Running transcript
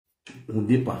on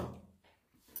deeper.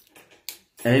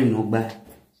 No bad.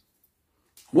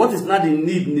 What is not the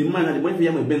need in the mind that when you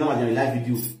have a better live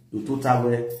video, you total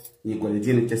where you got a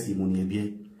DNA testimony,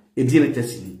 a DNA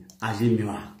testimony, as you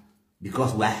are.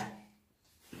 Because why?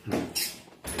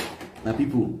 Now,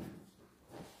 people,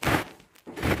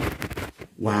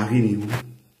 why are you?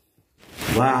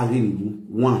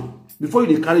 One, before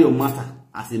you carry your matter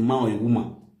as a man or a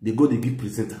woman, they go to give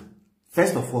presenter.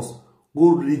 First of all,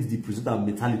 go read the presenter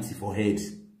mentality for head.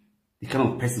 The kind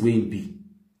of person where you be.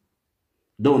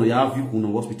 Don't you have you in the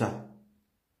hospital?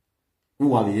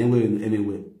 Who are you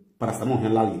anywhere? Paracetamol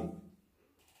helali.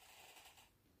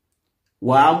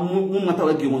 Why no matter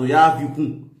what you want to have you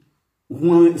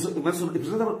who if it's not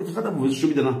a show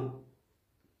me now.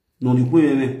 No, you put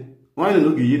in why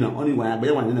don't you know only why I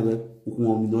bear one another who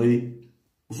want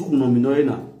me no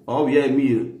na oh yeah me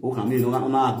who can be no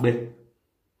na agbe.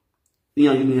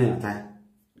 You know time.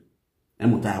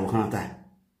 I'm tired.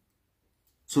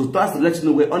 So that's to let you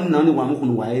know where only one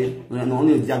who way no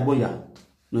only a jagboya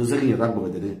no second your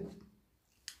ragbo the day.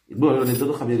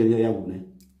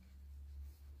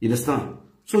 You understand?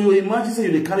 So you imagine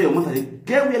say you carry your matter,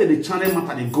 get where the channel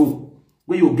matter they go,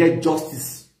 where you get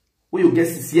justice, where you get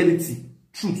sincerity,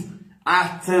 truth.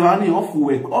 After any off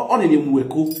work, or any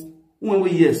work, when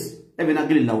we yes, even a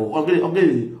girl now, or girl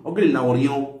now,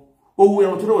 you oh, we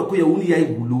are to know a only I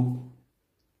blue.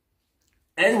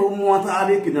 Every one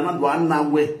I can one now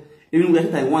way, even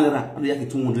when I want and they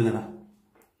 200.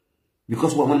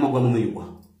 Because what one you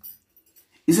are.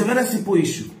 It's a very simple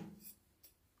issue.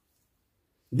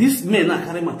 This man na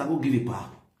carry matter go give it power.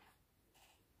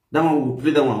 That one will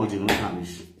play that one with you no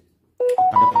Spanish.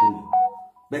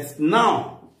 But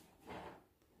now,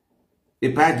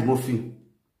 a part of morphine.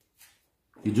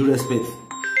 You do respect.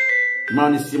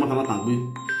 Man is sima kana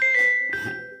tangbe.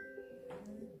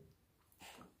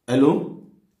 Hello?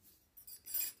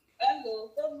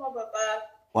 Hello, don't know Baba.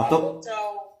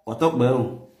 What up,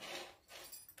 bro?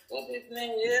 Good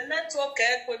evening. The network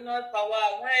could not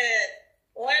power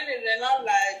when it's not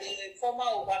like the former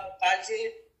Obamakaji.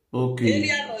 Okay.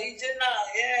 Area no Ijena,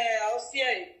 yeah, I'll see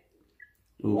it.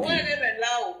 When they were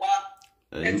now,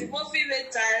 and the most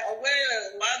favorite time, or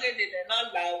where one did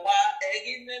not allow, egg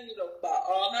in the middle of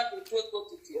or not the truth go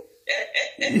to you.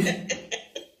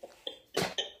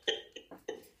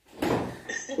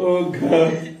 Oh,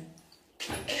 God.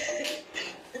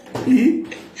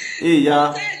 Hey,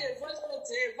 yeah.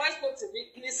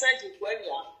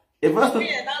 If I me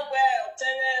and I well,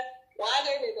 tell why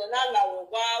they did not allow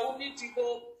why we need to go.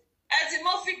 As the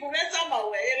most people rest on my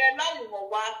way, and now you know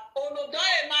why. Oh, no,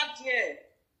 don't not here.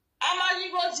 Amaji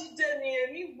go sit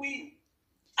in we.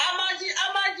 Amaji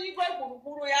go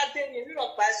Guru Yate, you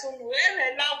know, person, where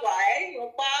and now why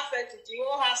your perfect to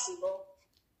your house.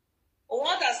 Oh,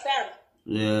 understand?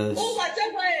 yes. Oh,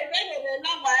 whatever I read and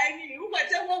now why you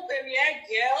whatever baby egg,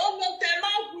 oh, no, tell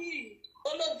my we.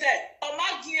 Oh, no, that. Oh,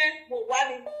 my dear, will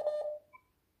one.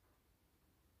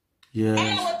 Yes. I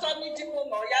was on meeting with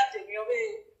my yacht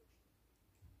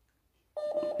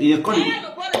You call it.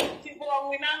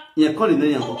 You call it. I call it.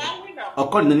 You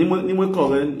call it.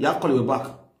 You call it back.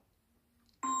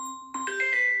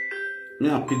 You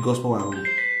are pick gospel.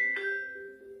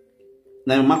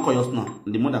 Now you mark your now.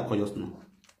 The mother call your now.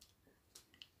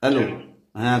 Hello.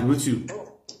 I agree with you.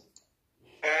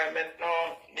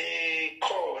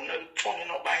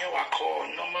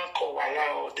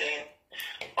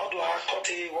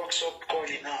 Workshop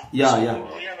calling now. Yeah, so yeah.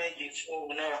 We are making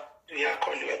phone now. We are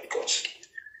calling because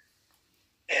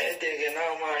they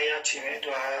now my team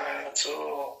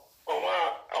so I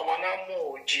wanna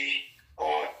moji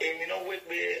or no with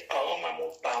me or my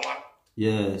move power.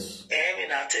 Yes.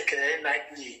 And I take it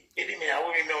lightly. Any me, I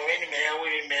will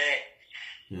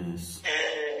yes. I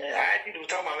did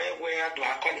tell my man where do I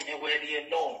call it where they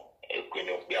know.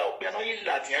 We are not in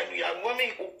Latin. We are women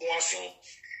who want to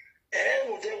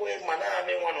they were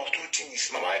manana one or two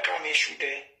things. Mama come issue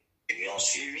there. If you don't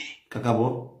see me,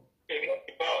 Kakabo. If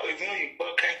you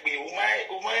can't be,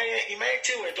 you might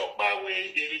tell a dog by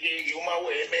way, you might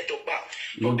wear a metal back.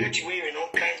 No dirty way, you know,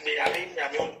 can't be a lady.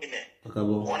 I'm on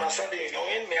Kakabo. On a Sunday, no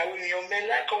end me, I will your men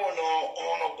like on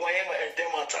a Guayama and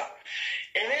Demata.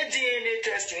 And a DNA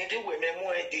testing, it will be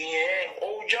more DNA.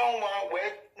 Oh, John,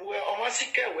 where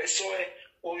Omasika, where so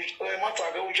or matter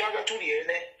go jagger to the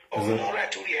end. Oh, no, right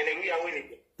to the end, we are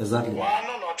winning. Exactly. Why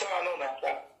not?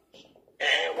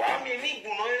 Why me need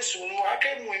no soon? I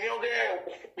came when you're there.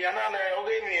 Piana,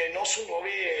 okay, no soon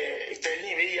away.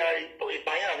 Telling me, I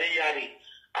Payari.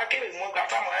 I came in one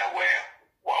gata my way.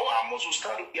 Wow, I'm also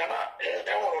started Piana.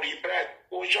 I want to repair.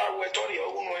 Oh, Jar, we told you,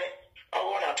 I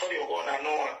want to tell you, go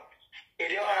on.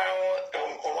 It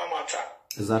on my matter.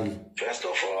 Exactly. First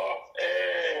of all,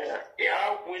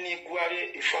 yeah, when you go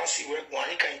a fancy work, one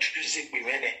can introduce it with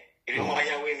me. If you want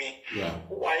to with me,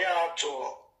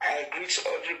 I greet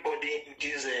everybody in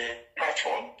this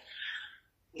platform.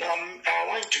 Now, I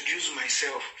want to introduce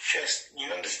myself first.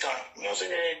 You understand? You know,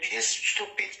 this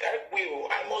stupid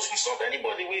I must insult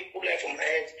anybody with pull life from my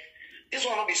head. This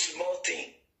one will be small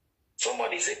thing.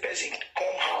 Somebody say person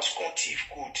come house, come thief,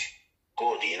 good.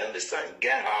 Good, you understand?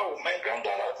 Get how my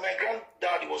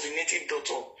granddad was a native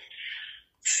doctor.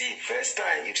 See, first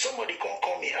time, if somebody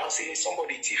come in house, say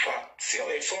somebody thief,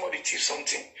 somebody thief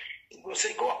something, you go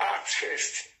say, go ask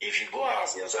first. If you go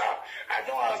ask, you say, I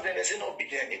don't ask them, they say, no, be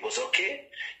them. He goes, okay.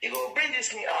 You go bring this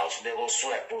thing out, they go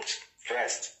swear, put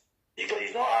first. Because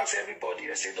you don't ask everybody,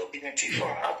 they say, don't be them thief.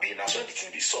 That's what the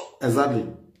thing be so. Exactly.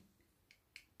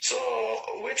 So,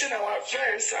 waiting I want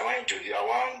to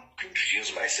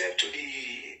introduce myself to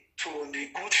the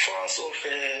good fans of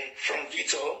from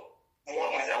Vito. I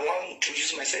want to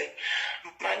introduce myself.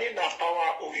 My name is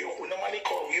Power of Yoku, normally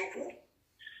called Yoku.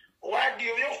 Why the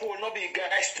Yoku will not be a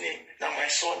guy's name? Now my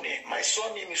son name. My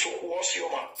son name is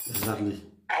Okwosioma. Exactly.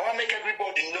 I want to make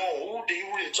everybody know who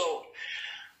they talk.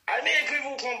 I make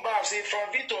people come back say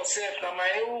from Victor self now my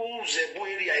Zebu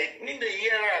area in the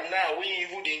year now when you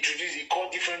would introduce he call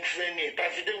different name.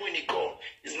 But when he call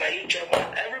is my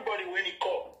chairman. Everybody when he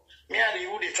call. Me and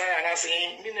the would try and I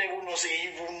say me never know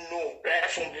say even know right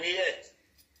from here.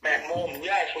 My mom,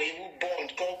 yeah, for even born,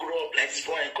 can't grow up like this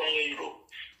boy and come here Europe.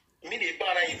 Me the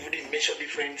banner even they measure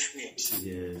different names.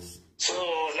 Yes. So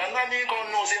Nana can't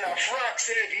know say na Frank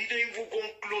said he didn't even come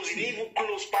close, he didn't even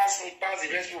close past the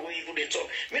rest people even they talk.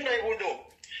 Me not even know.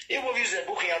 He will use the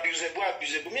book and abuse the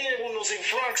book. Me never know say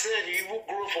Frank said he will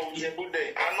grow from the book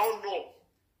there. I don't know.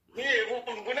 Me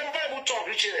we never even talk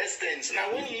Richard Estens.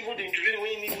 Now when you even introduce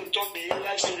when you even talk the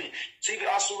life story, say the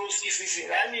Asuro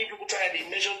CCC. I mean people try they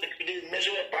measure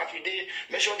a part, they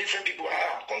measure different people.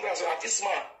 Congrats at this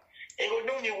man. He will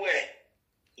know me where.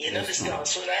 You understand?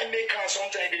 So I make her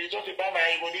sometimes they talk about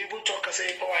my when you talk and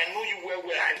say, oh, I know you well.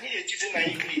 I need a teaching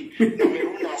naively.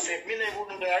 I said, me never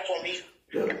know that for me.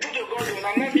 To the God, when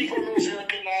I'm not making no say,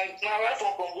 okay, now right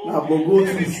from Bongo.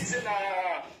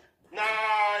 Now,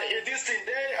 this thing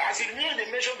there, as you know,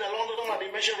 they measure the London and they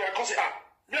measure the Consi.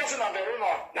 Blessing and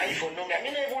Verona. Now, if you know me, I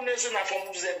mean, even listen from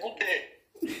the good there.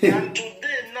 And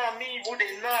today, now, me, even the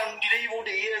now, even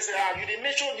the years, you they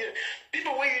measure the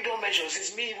people where you don't measure,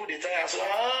 since me, even the time. So,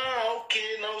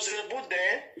 okay, now, it's a good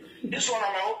there. This one,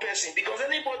 I'm my own person. Because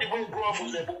anybody will grow up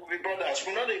with the book with brothers.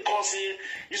 We know they call say,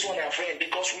 this one, our friend.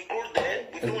 Because we grow there,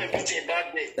 we do everything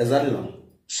back there. Exactly.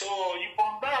 So, you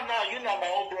come down now, you know my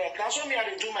own brother. That's what me,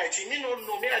 I do my team. You don't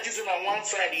know me, I just on one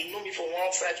side, you know me from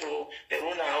one side for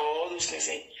Verona or all those things.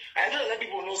 I don't let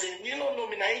people know, say, you don't know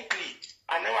me naively.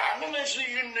 I'm not sure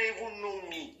you even know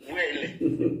me well.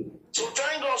 So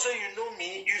thank God say you know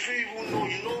me, you even know,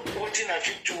 you know what I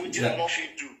fit do, what I not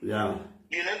fit do. Yeah.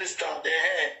 You understand?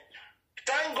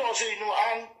 Thank God say you know,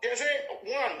 and they say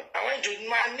one, I want to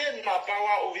my name my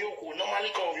Power of Yoku,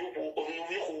 normally call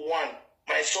Yoku one.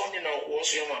 My son in our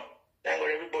was your man. Thank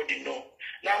God everybody know.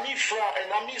 Now me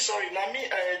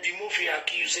Dimofi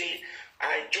Aki, you say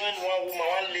I joined one woman,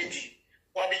 one lady,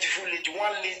 one beautiful lady,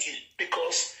 one lady,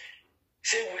 because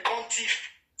say we can't thief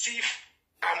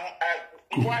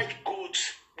white goods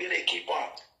with a keeper.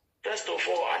 First of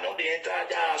all, I know they enter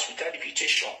the house without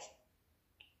invitation.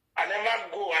 I never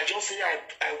go, I just say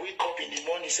I wake up in the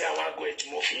morning, say I want to go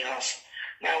to Murphy house.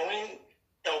 Now when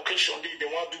the occasion they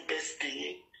want to do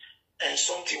birthday and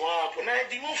something will happen. Now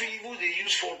the Murphy people they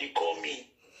use phone, they call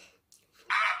me.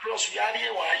 Plus we are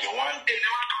here one day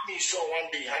never call me son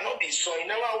one day. I know this son,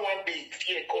 never one day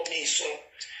here call me son.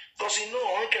 Because you know,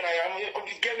 how can I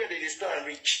get where they stand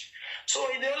rich. So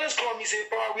they always call me, say,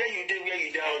 Power, where you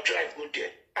there, I'll drive, go there.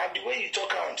 And the way you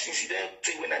talk out, since you don't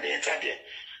say when I enter there.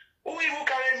 Who even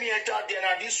carry me enter there,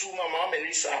 now this woman, Mama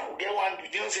Melissa, who get one,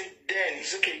 they don't say, then,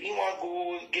 it's okay, you want to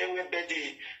go get where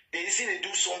birthday. They see they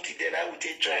do something, then I will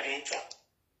take drive enter.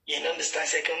 You understand?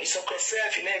 Second, it's okay,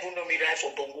 self, you never even know me right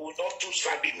for Bongo, not too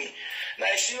sabi me. Now,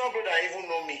 I see no brother even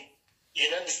know me. You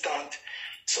understand?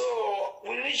 So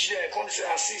we reach there, come say,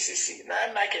 see. Now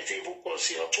I make a table call,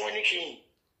 say, 20 king.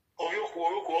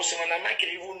 Oyoko, so I make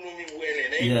it even know me well,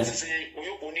 and I say,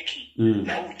 Oyoko Niki.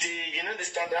 Now, you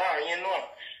understand?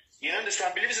 You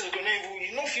understand? Believe it's going to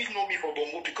you don't feel know me for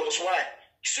Bongo because why?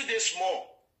 It's too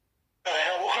small.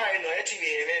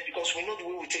 Because we know the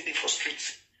way we take it for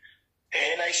streets.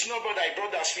 And I see no brother,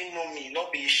 brothers feel know me,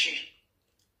 not be she.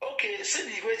 Okay, see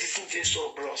the way this thing is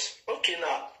so, bros. Okay,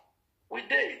 now, we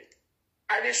did.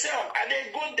 And they say, and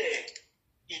they go there.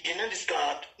 You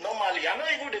understand? Normally, I know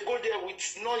even they go there with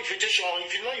no invitation.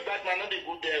 If you know you back, I know they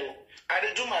go there. I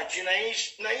they do my thing.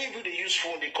 Now even they use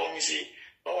phone, they call me say,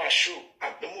 "Oh, I show.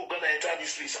 I'm gonna enter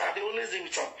this place." I they always do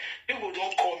with some people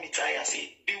don't call me tired. I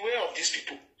say, beware of these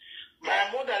people. My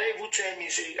mother even tell me,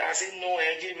 say, I say no,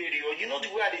 I give video. You know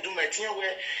the way I do my thing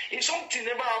where if something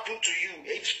never happened to you,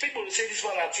 if people say this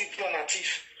one a thief, this one a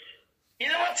thief,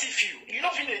 he never thief you. You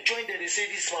don't feel they join there, they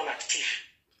say this one a thief.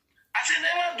 I say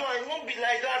never do. It won't be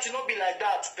like that. It won't be like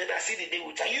that. But I see the day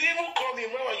with her. You even call me.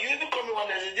 Remember, you even call me one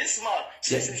day. This man.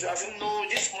 Yes. I say no.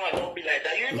 This man won't be like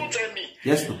that. You even tell me.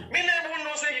 Yes, ma'am. Me never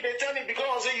know say you. They tell me because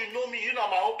I say you know me. You know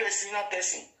my own person, not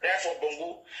person. Right for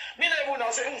Bongo. Me never know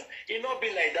say it not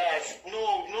be like that.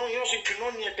 No. You know if you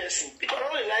know me a person because I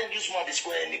don't like use my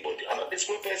display anybody. I'm not a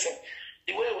display person.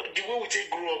 The way we take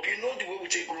grow up. You know the way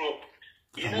we take grow up.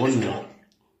 You know.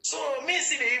 So me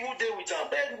see the evil day with her.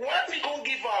 But why we can't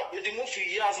give up the more few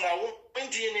years now when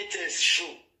DNA test show?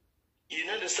 You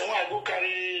know understand why I go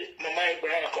carry Mama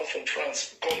Ibrahim come from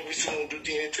France, come visit and do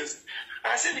DNA test.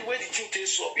 I say the way the thing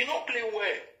tastes up, you don't play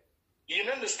well. You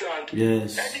understand?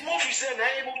 Yes. And the more you say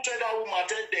I able to tell that woman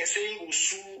tell them say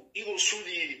he will sue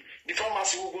the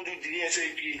pharmacy who go do the DNA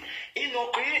test. You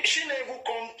know, she never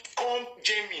come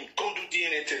Jamie, come do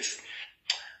DNA test.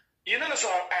 You know, so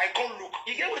I can't look.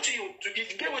 You get what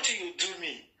you do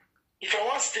me. If I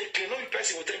want to stay clean, no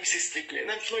person will tell me say stay clean.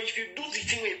 And if you do the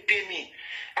thing will pay me,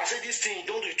 I say this thing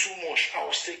don't do too much, I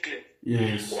will stay clean.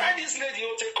 Yes. Why this lady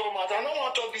will take come out? I don't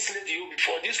want to talk this lady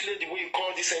before. This lady what you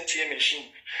call this NTM machine.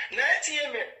 Now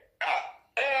NTM,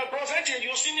 bros, NTM,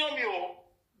 you senior me, oh.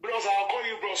 Bros, I'll call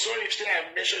you, bro. Sorry if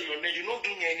I mention your name. You're not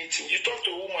doing anything. You talk to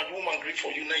a woman, the woman great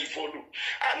for you, now you follow.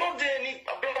 I don't get any,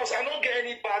 bros, I don't get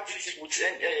any bad things with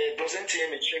bros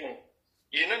NTM training.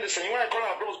 You know understand? You want to call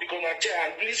her bros because I chair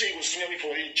and please say you will senior me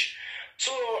for age.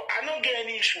 So I don't get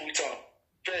any issue with her.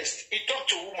 First, he talk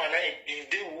to a woman, he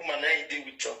deal with woman, he deal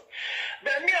with her.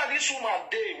 But me and this woman,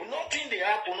 nothing they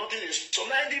happen, nothing they. So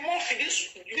now the more for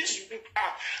this,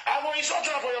 I will insult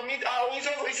her for your meet, I will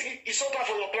insult her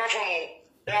for your platform.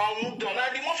 Now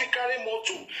the more you carry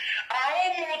motor, our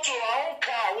own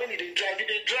car when they drive,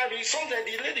 sometimes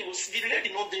the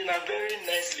lady not doing a very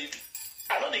nice lady.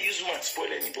 I know they use man to spoil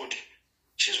anybody.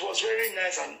 She was very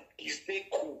nice and he's very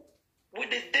cool. With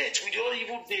the date, with your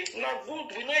evil date, not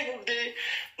good, we not evil day,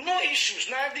 no issues.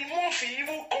 Now the more you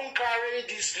even come carry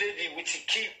this lady with the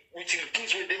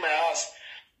kids within my house.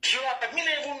 I mean,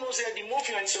 I even know say the more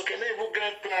you and so can never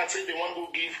get plans say they want to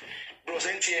give bros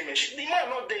NTM. The man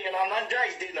not there and I'm not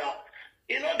there now.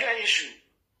 You not get issue.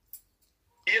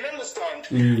 You understand?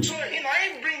 So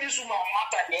I bring this woman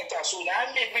matter later. So now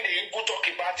I make me go talk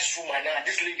about this woman now,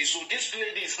 this lady. So this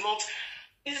lady is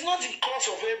not the cause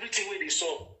of everything where they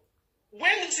saw.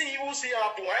 When you see you see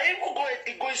happen, I even go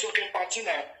into your party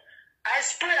now. I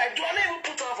spray, I even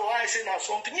put her for her, I say now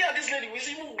something. Yeah, this lady was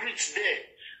even greets there.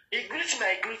 He greets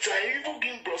my greeter, I even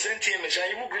give bros NTM,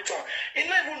 I even greet her. He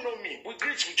don't even know me. We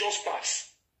greet, we just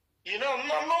pass. You know,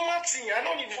 no thing. I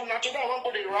don't even naturally I want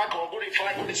to go to Iraq or go to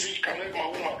fight, go to see you can help my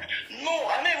woman. No,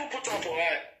 I never put her for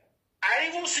her. I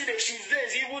even see that she's there,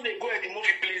 even they go at the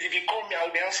movie place, if you call me,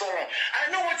 I'll be answering her.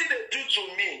 I know what they do to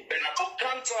me, but I don't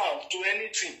counter to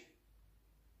anything.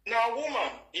 Now,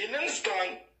 woman, you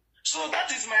understand? So that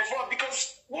is my fault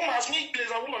because woman has me place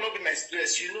and woman not be my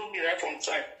stress. You know me right from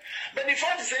time. But the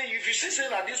fact is saying if you see say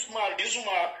that this woman,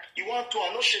 you want to,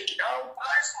 I'm not shaking.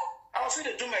 I'll say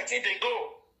they do my thing, they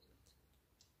go.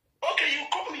 Okay, you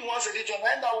call me once a day to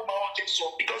find that woman will take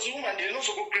some because the woman they not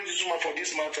so go bring this woman for this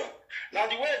matter. Now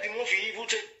the way the movie even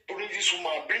take bring this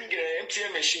woman, bring MTM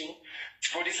machine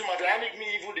for this matter, I make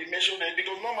me even they measure them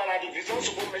because normally it's not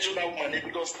supposed to measure that woman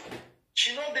because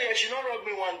she not there, she not rob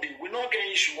me one day. We not get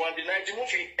issue one day. Now the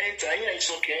movie enter here, it's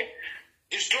okay.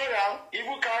 Destroy her,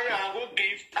 even carry her and go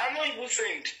give. I'm not even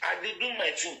send. I did do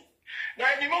my thing. Now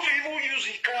the movie even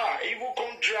use the car, even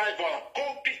come drive her,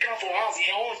 come pick her for house, he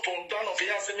own from down of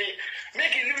here, say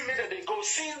make it little minute they go.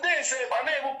 Since then, say I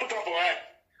never even put her for her.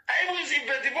 I even see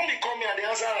but the moment come here and they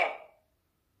answer her.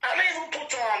 I never even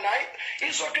put her on night.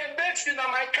 It's okay, best thing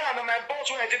on my car and my boss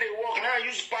when I did the work, now I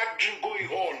use back drink going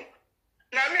on.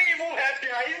 Now me even help me,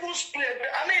 I even spray,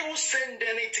 I never even send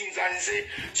anything and say,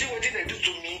 see what did they do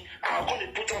to me? I'm going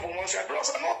to put her on one side. But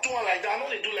I'm not doing like that, I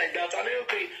know they do like that. I mean,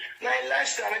 okay, now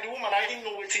lifestyle, and the woman, I didn't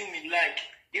know what me like.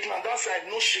 If on that side,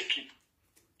 no shaking.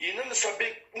 You know, Mr.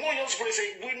 Big, one young boy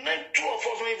say, we not two of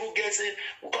us when even get say,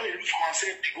 we're going to look for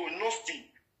ourselves, go,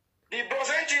 nothing. The bros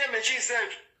NTM and she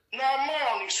said, now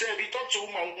man himself, he talked to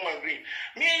woman agree.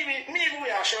 Me we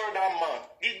assure that man.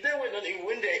 The day when the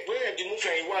move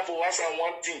and wife for us and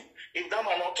one thing, if that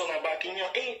man not turn her back in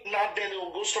your ain't not then they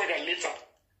will go struggle later.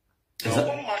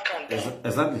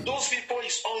 Exactly. Those people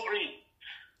is hungry.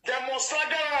 They must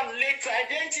struggle and later.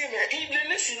 If they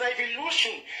listen,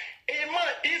 evolution.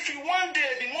 If you one day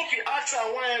the movie acts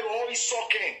and one or is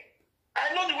sucking.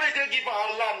 I know the way they give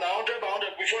her land now, 100 by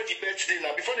 100 before the birthday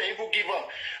now, before they even give her.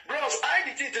 Bros, I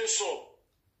did it so.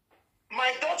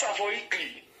 My daughter for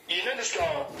Italy, you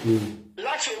understand?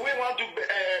 Last year, we want to,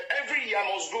 every year I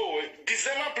must go.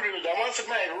 December period, I want to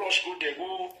my rush go there,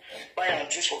 go buy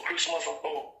things for Christmas and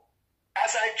all.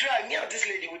 As I drive, me and this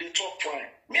lady with the talk fine.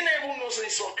 Me never know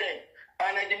say it's okay.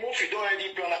 And the movie don't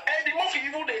already plan. And the movie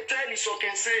even they tell it's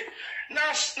okay say,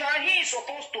 now he is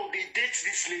supposed to date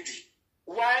this lady.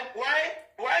 Why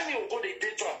me go the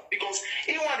date her? Because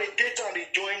he want the date and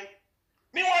they join.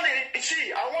 Me want to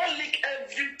see, I want to leak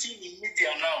everything in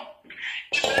media now.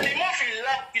 The movie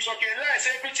lie, it's okay, lie,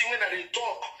 say everything when they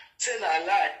talk, say na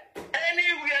lie.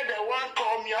 Anywhere they want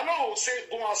call me, I know say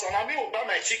go answer. I mean buy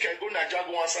my ticket, go Naija,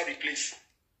 go answer the place.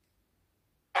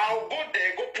 I'll go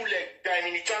there, go pull a time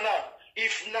in the channel.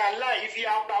 If na lie, if you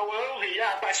have power,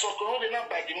 by soccer, they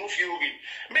not by the movie.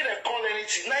 May they call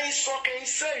anything. Now he's soccer, he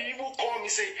say, he will call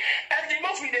me, say, and the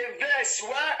movie the verse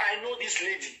why I know this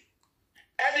lady.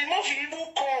 And the movie he will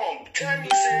come, tell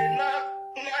me, say, nah,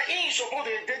 he ain't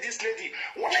supposed to date this lady.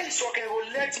 Why is soccer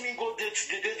will let me go date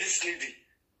this lady?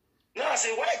 Now I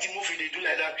say, why the movie they do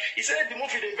like that? He said the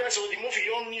movie the verse or the movie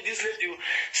you don't need this lady.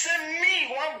 Say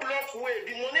me one block away,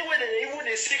 the money where they even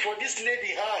they see for this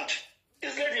lady hand.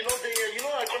 This lady not there, you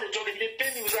know I call the talk, they pay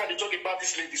me without they talk about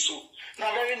this lady, so now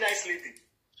very nice lady.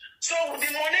 So the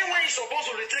money where you supposed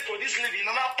to take for this lady,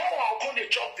 now power I'll come they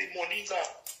chop the money now.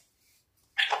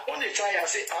 When they try I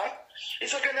say,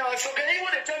 it's okay now, it's okay. Even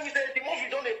they tell me that the movie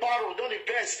don't they borrow, don't they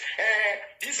best.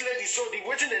 This lady so the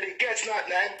waiting that they get now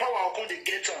power I'll come they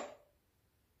get her.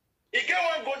 You get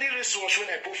one golden wristwatch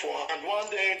when I put for her, and one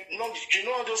day, you know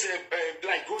those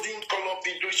like golden color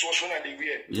pink wristwatch when they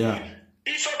wear. Yeah.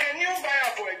 It's okay, new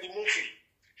buyer for the movie.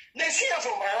 They see her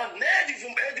from my hand.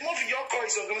 The movie your call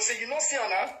is going to say, you know, see her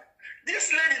now?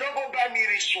 This lady don't go buy me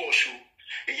wristwatch.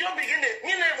 If you begin to,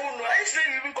 me never know. I say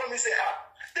you will come and say,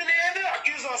 then they ever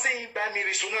accuse her saying, buy me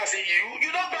wristwatch. I say,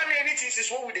 you don't buy me anything since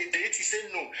what would they date? He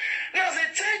said, no. Now they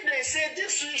take, they say,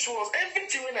 this wristwatch,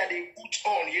 everything when they put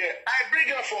on here, I bring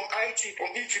her from IT,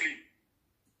 from Italy.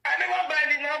 I never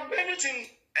buy it now, everything.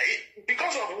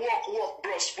 Because of work,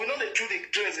 bros. We know they do the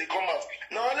dress, they come out.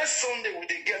 Now, unless Sunday, we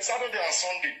they get Saturday and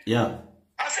Sunday. Yeah.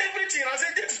 I say everything. I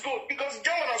say this is good because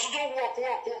German also don't work.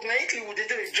 Now, Italy, we they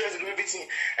do the dress and everything.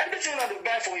 Everything that they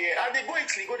buy for here, and they go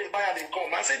Italy, go they buy and they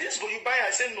come. I say this is good, you buy.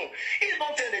 I say no. He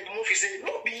don't tell the movie, say,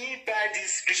 no, be you buy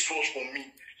this wristwatch for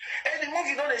me. And the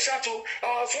movie don't they shout to,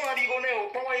 someone you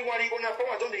gonna, power you want,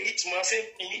 power don't they hit me. I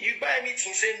say, you buy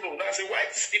anything, say no. Now I say, why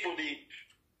these people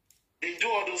they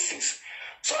do all those things?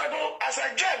 So I go, as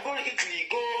I drive, go to Italy,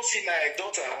 go see my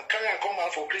daughter, carry her come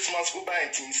out for Christmas, go buy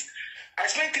things. I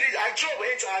spend 3 days, I drove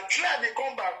it, I drive, they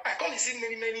come back. I can't see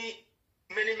many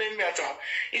matter.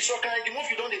 It's okay, the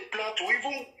movie don't they plan to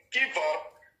even give her,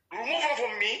 remove her from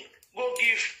me, go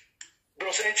give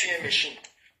Bros ATM machine.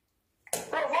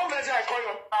 Bro, one version I call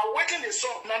you, I'm waiting the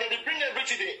song, now they bring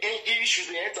everything, the issues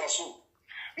they enter so.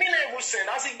 Me never send,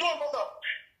 I say, don't bother.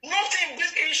 Nothing,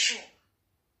 this issue.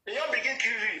 They don't begin to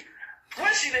read.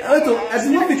 At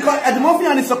the movie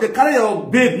and it's okay, carry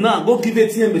your babe now, go give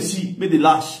ATM machine, make the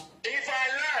lash. If I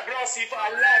lie, bros, if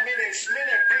I lie, may they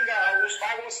bring her,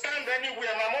 I will stand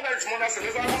anywhere. My mother is mother, so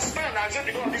I will stand, I just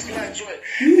because this guy enjoy.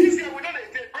 This guy, we don't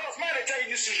bros, man, I tell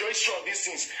you this is very short, these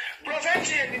things. Bros,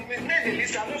 actually, made the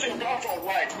list, I'm not your platform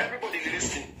wide, everybody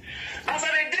listening. As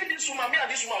I did this woman, me and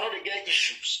this woman, they get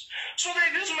issues. So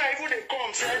this woman, even they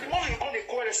come, say, the moment you come, they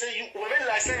call, they say, well,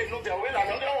 I say, no, they're well, I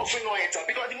don't want to no enter.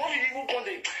 Because the moment you even come,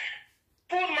 they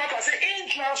pull Mark and say,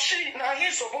 now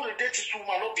he's supposed to date this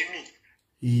woman, not be me.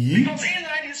 Because he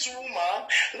like this woman,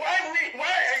 why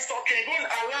is talking, go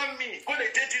allow me, go to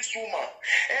date this woman.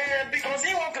 Because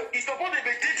he's supposed to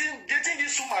be dating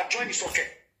this woman, join this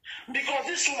okay. Because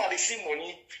this woman, they see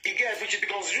money, he get everything.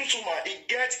 Because this woman,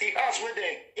 he asks where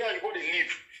they, you go to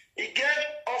live. He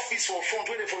get office for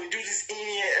front where they for do this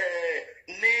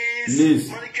nails,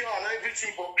 manicure and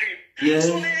everything for creep. Yeah.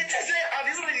 So they say, and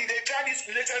this lady, they try this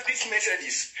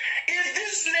Mercedes. If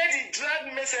this lady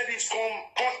drive Mercedes come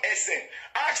SM,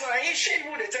 actually, she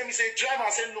would tell me, say, drive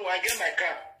and say, no, I get my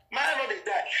car. My know they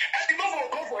die. And the moment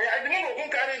will come for here, and the moment will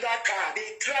come carry that car,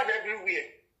 they drive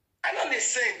everywhere. I know the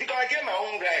same because I get my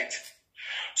own right.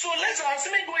 So later, I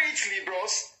see me go Italy,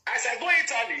 bros. As I go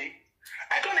Italy,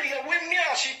 I can't hear when me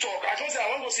and she talk. I can't say I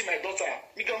want to go see my daughter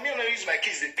because me and I use my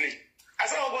kids they play. I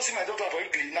said, I'll go see my daughter for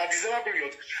weekly. Now, December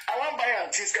period. I want to buy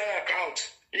and things kind of account.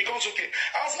 He comes, okay.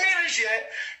 I was very rich here.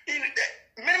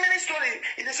 Many story.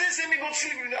 He said, me go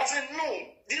sleep with you. I said, no.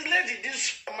 This lady,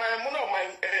 one of my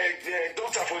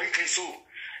daughter for weekly, so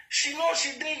she knows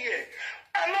she did here.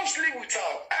 I don't sleep with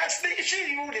her.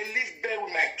 She even they live there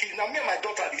with my kids. Now, me and my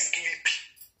daughter, they sleep.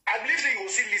 I believe that you will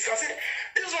see this. I said,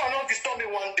 this one not disturb me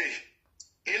one day.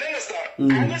 You understand?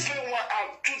 I just spent 1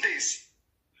 hour, 2 days.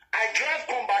 I drive,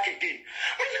 come back again.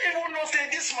 When you even know say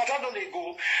this matter don't they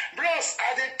go, bros,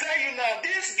 I they tell you now,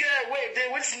 this girl wait, they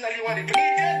wait till you want to do.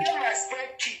 They get my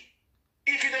spare key.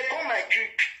 If they come my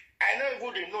creep, I know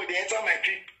good they know they enter my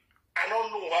creep. I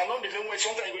don't know. I know they know when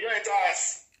sometimes you go enter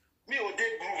us. Me or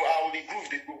they groove, I will they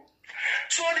groove they go.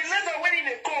 So the later when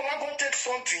they come, I'm gonna take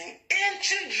something,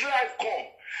 ancient drive come.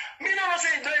 Me no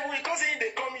say drive because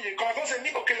they come in, they come. I go say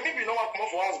me okay, maybe no one come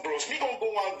for us, bros. Me gonna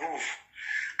go one groove.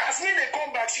 As me they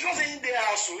come back, she doesn't in their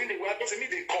house, so in the world, because me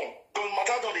they come. Don't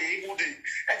matter don't they evil day.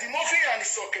 And the Murphy and the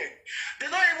socket. They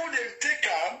don't even they take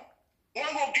her,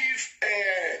 one go give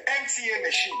MTA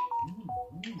machine.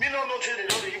 Me no know say they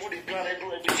don't even they plan and do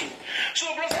everything.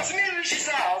 So bros, as me reach his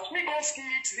house, me go ski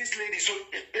this lady, so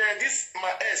this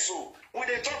my ass so when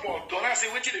they talk about don't I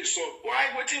say wait till they saw. Why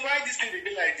this thing they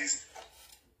be like this?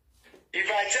 If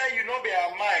I tell you not be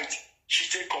her mind, she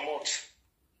take come out.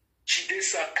 She did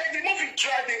sad. And the movie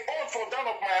tried the all for down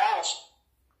of my house.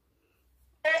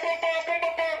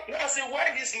 Now I say,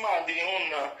 why this man the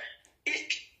owner?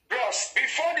 Bros,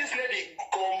 before this lady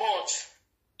come out,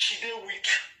 she did weak.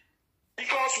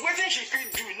 Because waiting she feel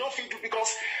do, not feel do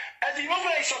because at the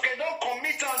moment it's okay, don't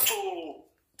commit her to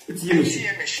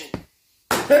ATM machine.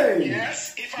 Hey.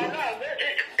 Yes, if I now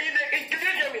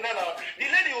hear me now, the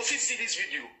lady will see this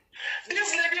video. This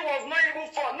lady was not even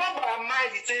for, not by her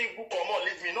mind, it's saying, come on,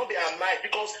 leave me, not by her mind,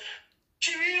 because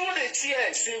she even the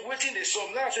tears, say, waiting the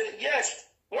song. Now I said, yes,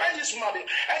 why this mother?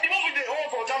 And the moment they hold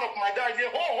for down of my dad, they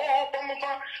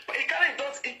but it can't do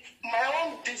my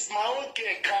own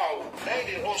cow, and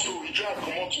they also we drive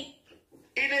come on to.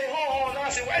 In the now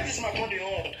I say, why this my money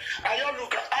on? And you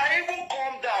look, I even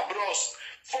come down, bros,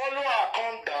 follow her,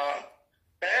 come down,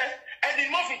 and the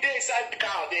movie they inside the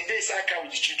car, they inside car with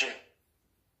the children.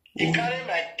 He carried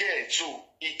my girl too.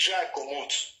 He tried to come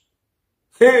out.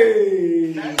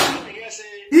 Hey!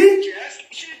 Yes,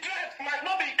 she tried. Might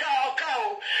not be car.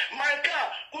 My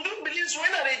car. Could you believe when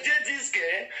I did this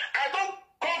girl? I don't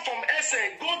come from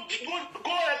SA. Go up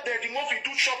there. The movie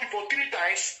do shopping for 3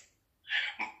 times.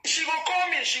 She will call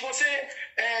me. She will say,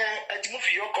 the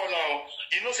movie you call now.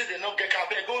 You know, say they not get car.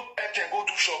 Go up there. Go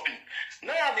do shopping.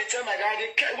 Now they tell my guy.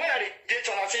 When I date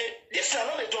and I say, this I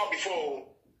know they done before.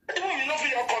 You know, if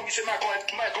you come, you say, my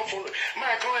come follow,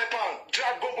 my come help and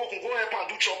drag go and go help and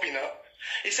do chopping.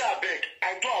 He said, I beg,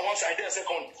 I do it once, I did a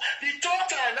second. The third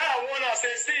time, now I want to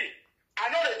say, see, I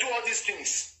know they do all these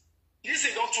things. This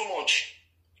is not too much.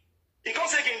 He can't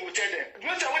say, will tell them.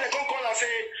 When they come call and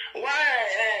say, why,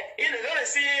 they don't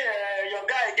see your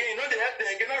guy again, you know, they help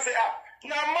them again, I say,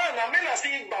 now man, I mean, I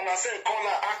see by myself, call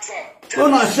her, ask her.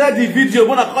 When I share the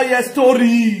video, when I call your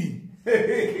story.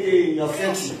 Hey, you're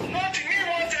sexy.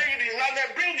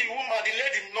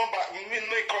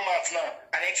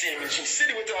 See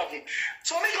the way to happen.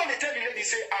 So me come tell the lady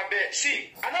say, I bet, see,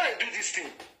 I know they do this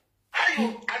thing. I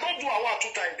don't do a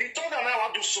 1-2 times. They told them I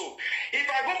want to do so. If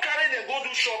I go carry them, go do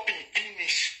shopping,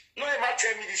 finish. No ever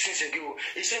tell me this thing again.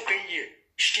 It's okay here.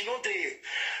 She not there.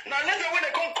 Now later when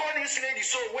they come call this lady,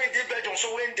 so when they bedroom, so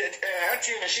when that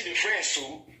auntie and she the friends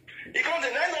so. Because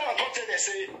the night one come tell them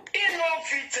say, he not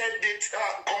fitted it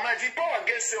command the power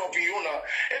against of the owner.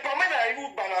 If I mean I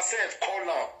even by myself call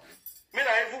her. Me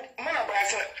na even man by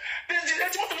myself.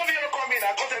 This want to know you come in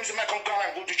and come tell me say my come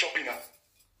and go to shopping now.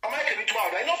 I'm like a bit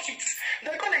wild. I not fit.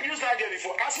 They're gonna use that girl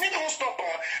before. As me don't stop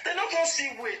her, they don't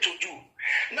see way to do.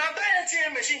 Now that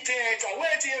ATM machine take her,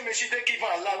 where ATM machine they give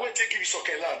her land, where they give you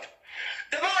soccer land.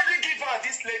 They don't really give her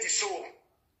this lady so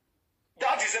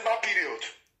that December period.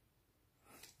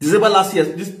 December last year.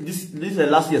 This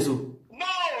last year so.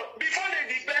 No, before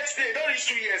the birthday, don't reach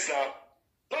 2 years now.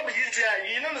 Not be this year,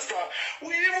 you understand?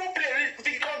 We even play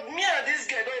because me and this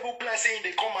girl don't even play saying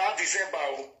they come out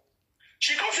December.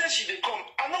 She comes and she they come.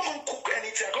 I'm not gonna cook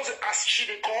anything. Because as she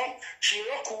they come, she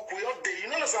will cook, we all day.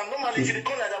 You understand? Normally if they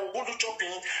come like that, we'll go do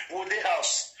shopping, we'll day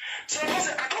house. So I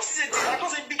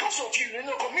say because of you, you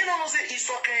know, come me don't say it's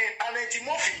okay and the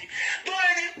Murphy. Don't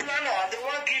any planner, they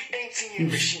won't give anything in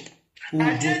machine.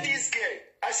 I tell this girl,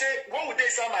 I say, when would they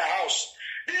sell my house?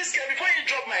 This guy, before you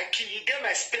drop my key, you get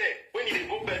my spare. When you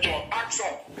go bedroom, ask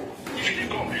her if you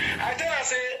come. I tell her,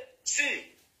 say, see,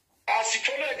 as you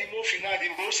follow the movie, now the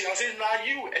most I say now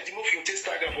you Eddie Murphy will take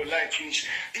stagger for life finish.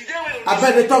 The day when I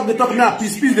bet they talk now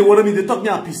peace they worry me, they talk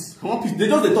now peace. I want peace. They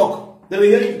just they talk. They will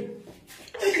hear you.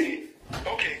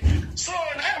 Okay. So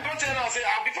now I'm going to tell now say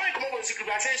before you come up with the secret,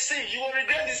 I say, see, you will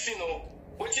regret this,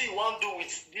 what you want to do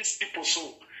with these people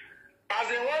so. As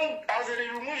they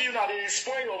remove you now, they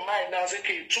spoil your mind now. Say,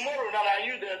 okay, tomorrow now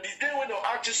you the day when they'll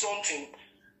ask you something,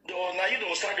 now you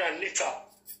don't start later.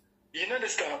 You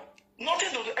understand? Nothing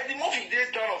to do. Eddie Murphy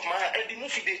they down of my Eddie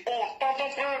Murphy they own.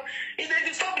 They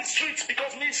disturb the streets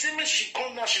because me see me she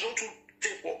come down, she don't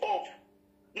take for up.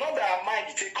 Not that her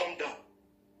mind take come down.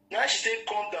 Now she take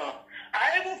come down.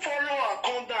 I even follow and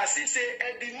come down. See say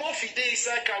Eddie Murphy they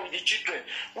inside car with the children.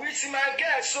 With my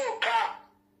girl so car.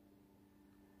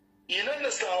 You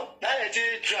understand? Now I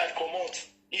take drive come out.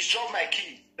 He's dropped my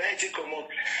key. Then I take come out.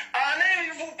 And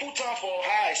then even put on for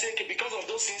her. I say, okay, because of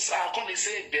those things, I can't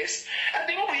say best. And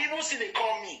the people even see they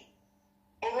call me.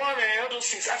 Or run all those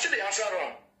things. I still they answer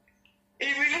wrong.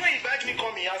 If you even invite me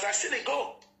come here, I still they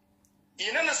go.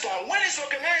 You understand? When it's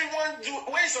okay,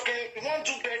 when it's okay, you want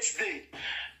to do birthday.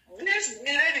 This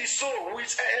lady saw with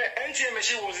NTM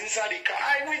machine was inside the car.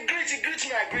 I will greet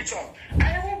me, I greet her.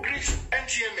 I will greet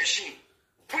NTM machine.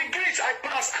 We greet, I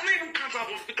pass. I don't even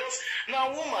comfortable because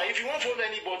now, woman, if you want to hold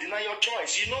anybody, now your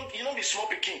choice. You don't be small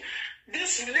picking.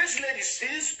 This lady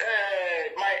is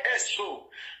my ex, so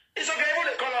it's okay.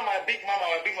 Even they call her my big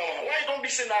mama. Why you don't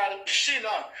be saying she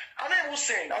now? I'm not even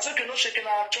saying. I said, okay, not shaking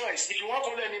our choice. If you want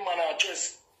to hold any man, our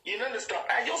choice. You understand?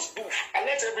 I just boof. I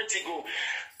let everything go.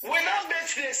 When that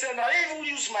birthday said, I even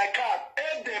use my card,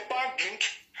 help them back drink.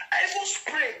 I even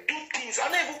spray, do things.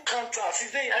 I never counter. I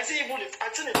say, I think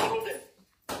they follow them.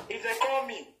 If they call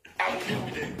me, I will deal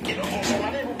with them. You know,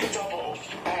 I never put up on.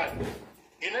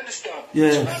 You understand?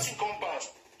 Yeah. So that's in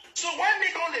compass. So why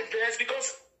make all the best?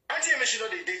 Because NTM machine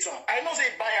not the data. I know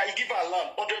say buy her, you give her a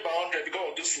land 100 by 100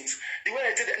 because of those things. The way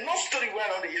I tell them, no story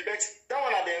where on the hill, but that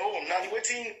one at their own. Now the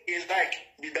waiting is like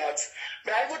be that.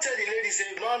 But I will tell the lady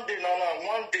say one day,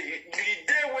 one day, the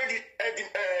day where the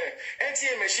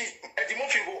NTM machine, the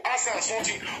Murphy will ask her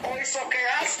something, or it's okay,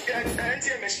 ask the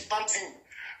NTM machine something.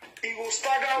 It will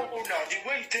stagger now. The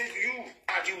way you take you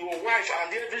and your wife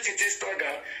and everything takes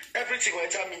stagger, everything will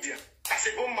enter media. As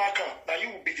a go marker, now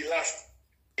you will be the last.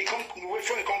 It come wait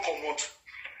for it come out.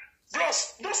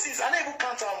 Plus, those things I never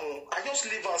count them. I just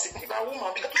leave and say, that woman,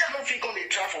 because I don't think on the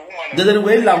trap for woman. Then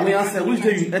when la we answer, which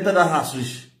day you enter that house,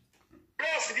 Rich?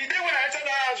 Plus, the day when I enter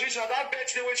that house, Rich, that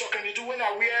birthday which I can do when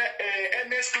I wear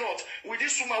MS cloth with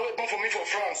this woman who born for me for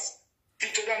France.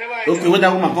 Okay, when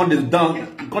that woman come down,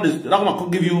 that woman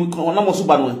can give you no more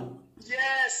super one.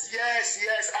 Yes.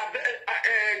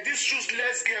 This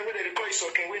useless girl where they call it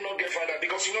okay, we not get father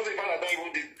because you know the father don't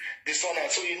even the son out,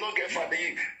 so you not get father.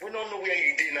 We don't know where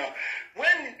you did now.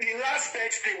 When the last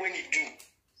birthday when you do,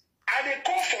 and they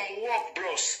come from work,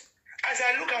 bros. As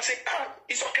I look and say,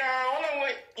 it's okay. All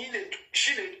way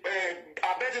she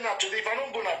are better now today. If I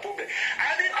don't go na problem,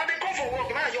 and they come from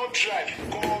work now. Your drive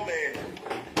come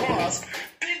us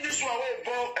pick this one way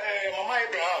born Mama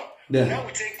Abraham. Yeah. Now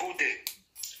we take go there.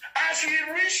 As we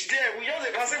reach there, we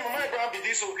just can say Mama Abraham be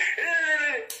this so.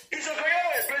 It's okay.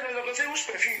 You can say which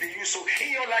perfume they use. So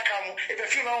in your like a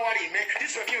perfume now what he make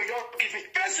this perfume you give me.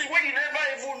 Person when you never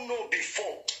even know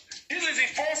before. This is the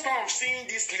first time I'm seeing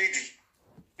this lady.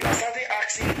 I started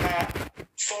asking her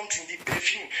something, the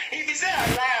perfume. If you say I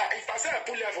lie, if I say I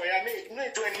pull her for your mate, no,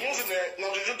 20 years in the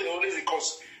not to do the always the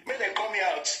cause. May they call me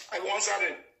out. I want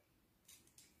something.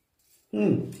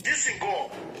 This thing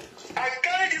go. I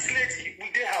carry this lady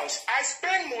with the house. I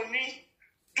spend money,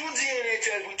 do DNA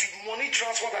test with money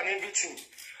transport and everything.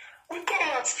 We come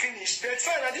out finish. They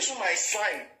sign that this was my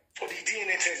sign for the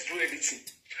DNA test, do everything.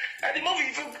 At the moment,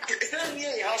 if I'm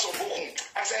near a house of Bokum,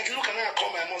 as I look and I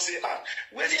call my mom say,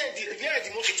 where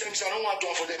the most times I don't want to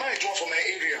do for them, I do for my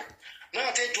area. Now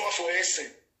I take do for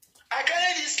Essen. I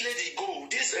carry this lady go,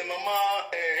 this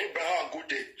Mama Abraham go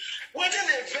there. When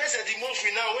they verse at the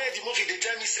movie now, where the movie they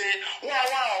tell me say, wow,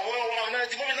 now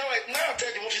the movie now I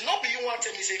tell the movie, not be you want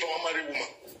to tell me say if I'm a married woman.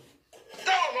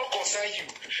 That will not concern you.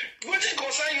 What it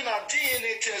concern you now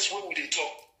DNA test where would they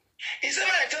talk? He said,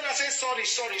 I tell her, say sorry.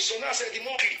 So now I said the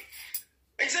movie.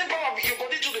 He said, probably you got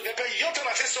it to the paper, you tell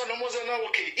her, say sorry, no more than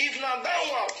okay. If now that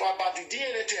one about the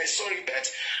DNA test, sorry, but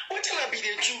what tell her be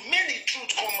the truth? Make the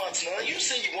truth come out now. You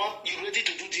say you ready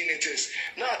to do DNA test.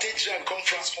 Now I take you and come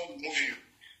transform the movie.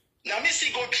 Now me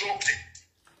see go drop it.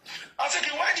 I said,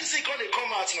 okay, why did you say come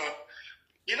out now?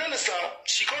 You understand?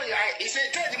 She called you. He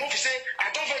said, tell the movie, say, I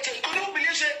don't forget. Could you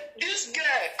believe say, this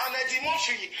guy and the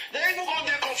movie, they even go on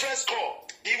their conference call.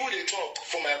 They even they talk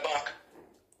for my back.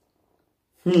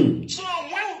 So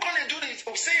when we gonna do this,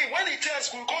 we say when they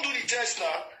test, we can't do the test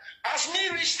now. As me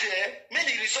reach there, make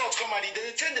the results come and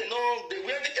they tell they know the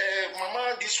where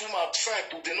mama this woman sign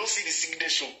put, they don't see the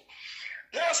signature.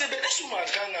 Now I say, but this woman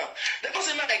can now. They go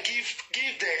say, man, I give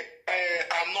them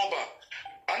a number.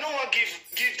 I don't want give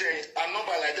them a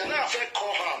number like that. Now I first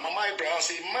call her, Mama Abraham,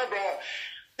 say, Mama Abraham,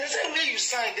 they say where you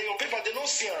sign, they your paper, they don't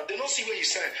see her, they don't see where you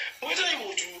sign. But what you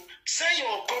will do? Send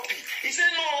your copy. He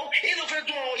said, no, he don't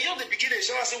do you know the beginning.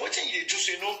 So I said, what thing you do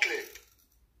so you not clear?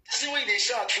 This is where they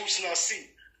shout fools now see.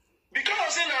 Because I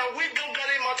say now we don't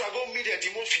carry matter go meet the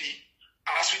Timothy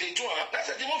as we they do.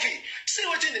 That's a Timothy. See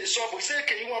what in the shop. We say,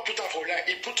 okay, you want to put her for line?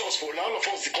 He put us for line. All of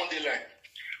us the conde line.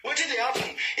 What did they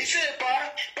happen? He said,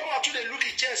 Papa, to the look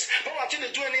at chest. Papa, to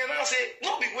the do anything. And I say,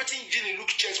 no, be waiting. You didn't look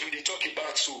chest. We they talk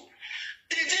about so.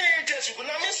 They didn't test you.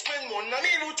 Now me spend money. Now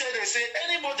me no tell them say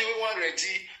anybody we want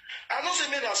ready. I don't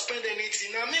say me that spend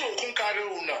anything. Now me will come carry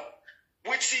on now.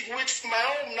 With my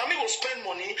own, now me will spend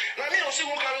money. Now me also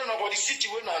won't carry on about the city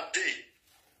when I day.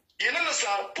 You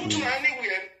understand? Put on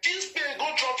anywhere. This pay go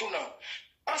drop now.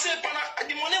 I said,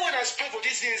 the money when I spend for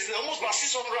these things is almost about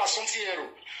 600 or something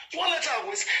euro. One letter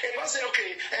was, if I say,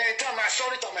 okay, tell my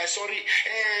sorry.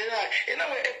 And now,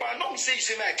 if I don't say, you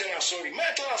say, I tell you sorry.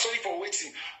 I tell you sorry for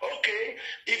waiting. Okay,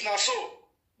 if not so,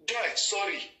 do it,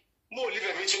 sorry. More live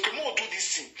everything. Okay, more do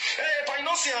this thing. If I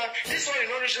not say this one,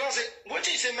 not rich. I say, what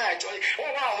do you say, man? Oh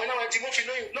wow, when I went to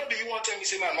Timothy, no, be you want to tell me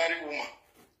say my married woman.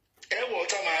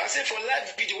 I say for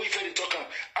live video, if you talk,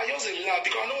 I just laugh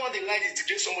because I don't want the light to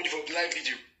degrade somebody for the live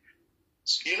video.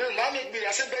 You know, now make me.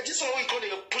 I said, but this one we call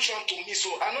they push on to me,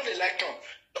 so I know they like them.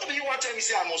 No, be you want to tell me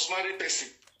say I must marry person.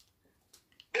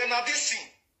 Then now this thing,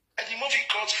 and the movie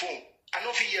calls phone. I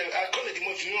know if I call it the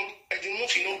movie,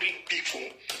 no big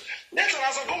phone. Next time,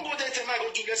 as I don't go there, tell my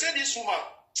go to. They say this woman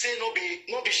say no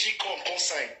be she come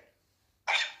sign.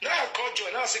 Now I call Joy.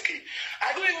 Now I say, okay.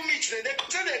 I don't even meet them. They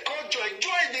tell they call Joy.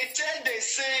 Joy they tell they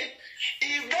say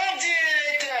if that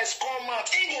DNA test come out,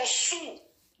 he will sue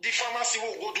the pharmacy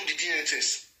who will go do the DNA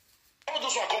test. All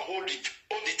those who come hold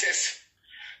the test.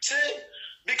 Say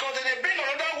because then they bring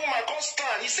another woman come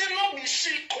stand. He say no be she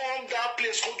come that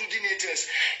place go do DNA test.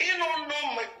 He don't know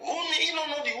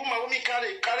the woman who me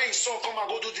carry his son come and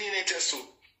go do DNA test. So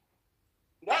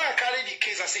now I carry the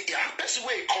case. I say, yeah, person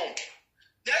where he come.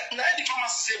 That now the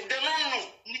pharmacy say they don't know.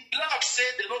 The lab say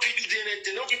they don't do DNA.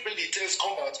 They don't bring the test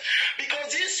come out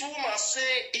because this woman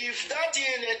say if that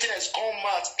DNA test come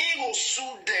out, he will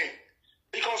sue them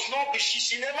because no,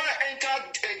 she never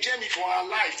entered a journey for her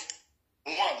life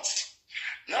once.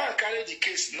 Now I carry the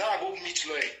case. Now I go meet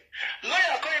lawyer.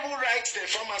 Lawyer can't even write the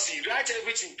pharmacy, write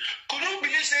everything. Could you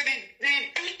believe say the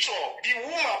picture, the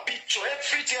woman picture,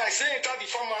 everything I say enter the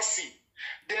pharmacy.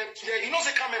 You know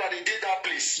the camera they did that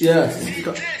place. Yes. The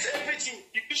date, everything.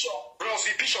 The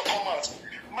picture come out.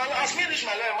 As me reach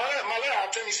my lawyer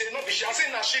tell me say no be she. I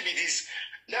say now she be this.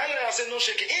 The lawyer say no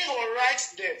shaking. He will write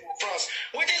there for France.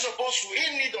 What is supposed to?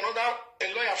 He need another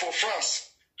lawyer for France.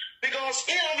 Because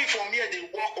he only from here they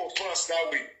work for France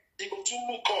that way. He go to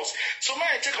course. So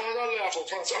now I take another lawyer for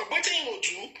France. And what he will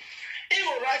do, he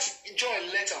will write Joy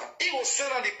a letter. He will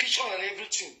send her the picture and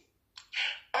everything.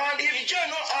 And if Joy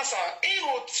not answer, he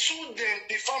will sue them,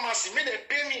 the pharmacy, make them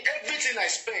pay me everything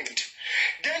I spend.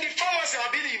 Then the pharmacy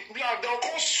will be they'll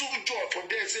come sue Joy for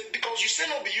them. Say, because you say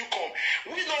no be you come.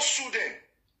 We don't sue them.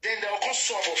 Then they'll come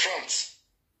sue her for France.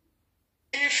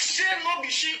 If she no be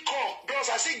she come,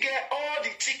 because I still get all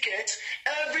the tickets,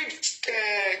 every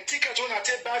ticket when I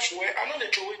take back where I know they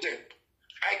throw them.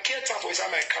 I get time for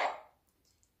inside my car.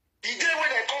 The day when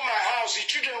they come my house, the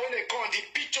children when they come, the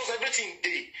pictures, everything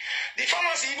day. The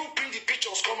pharmacy even print the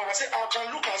pictures come and I say, I can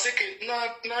look and say, okay, now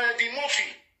the Murphy.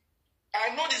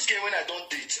 I know this girl when I don't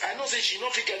date. I know say she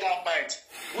not figure that mind.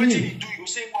 What did he do? You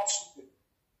say what?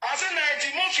 I said, now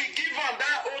the Murphy give her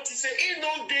that oath. He say, he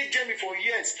don't date Jamie for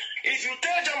years. If you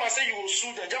tell Jama say you will sue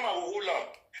them, Jama will hold her.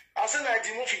 I said, now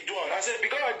the Murphy do it. I said,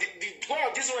 because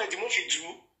this one the Murphy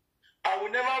do, I will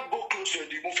never go close to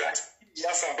the Murphy. I said,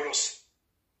 yes, bros.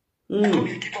 I go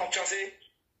keep on say,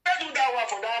 I do that one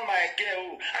for that my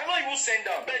girl. I know you will send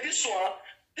her, but this one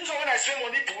when I spend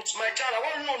money put my child, I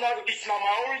want to know now if now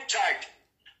my own child.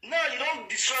 Now you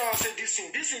don't destroy and say this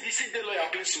thing the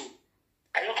lawyer place so.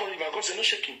 I don't call him because they're not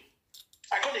shaking.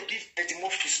 I can't give Eddie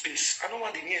Murphy space. I don't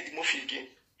want to near Eddie Murphy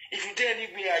again. If you dare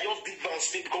leave me, I just leave and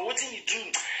stay because what thing you do,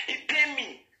 he pay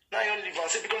me. Now you leave and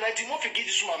say because Eddie Murphy give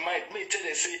this to my mind, may tell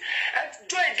them say,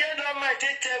 do I get that mind?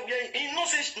 Tell me, he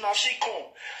knows say now she come.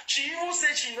 She even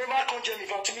say she never come to me.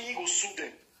 If to me, he go sue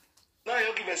them. Now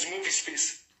you give Eddie Murphy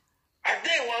space. And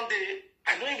then one day,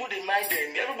 I don't even mind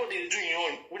them. Everybody is doing your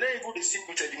own. We don't even they sit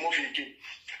with Eddie Murphy again.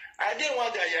 I didn't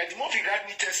want that. Yeah, the more he got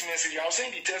me text message, I was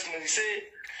saying the text message.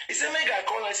 He said, make I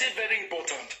call. I said, very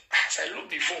important. So I looked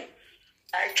the phone.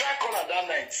 I tried call her that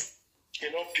night.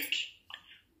 You know, pick.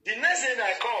 The next day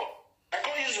I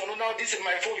can't use your now. This is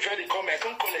my phone. If they call me, I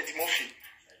can't call Eddie Murphy.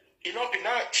 You know,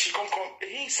 now she can't come.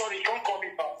 He can't call me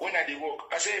back when I did work.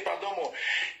 I say, pardon more.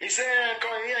 He said,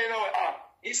 come here, you know,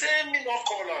 he said, me not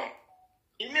call her.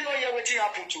 He may not hear what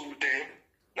happened to them.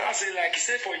 Now I say, like, he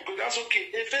said, for you, that's okay.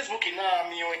 Hey, Facebook,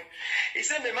 now, he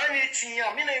said, me man,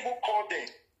 I'm not able to call them.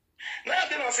 Now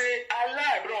then I say, I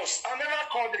lie, bros. I never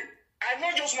called them. I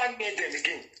not just want to meet them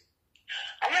again.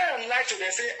 I'm not lie to them.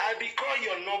 Say, I be call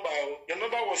your number. Your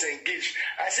number was engaged.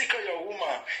 I say, call your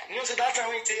woman. You know, so that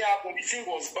time when it happened, the thing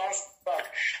was bounced back.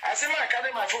 I say, man, I carry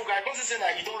my phone. I don't say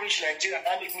that you don't reach Nigeria.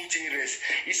 That make me take rest.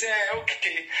 He said,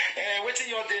 okay.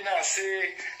 Waiting your day now.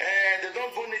 Say, they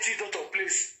don't go native to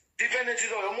place. Different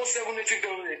native, almost 7 native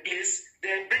to the place.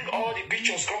 They bring all the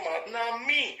pictures come out. Now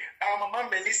me, I'm a man,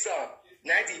 Melissa.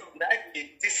 90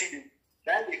 this city.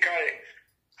 90 carry.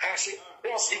 I say,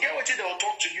 boss, you get what they'll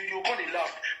talk to you, you can't laugh.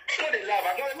 You can't laugh.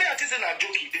 I don't I think a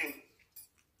joke he did.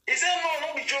 He said,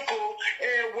 no, be joke.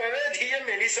 Where here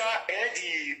Melissa and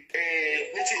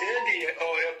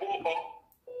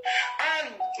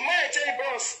my tell you,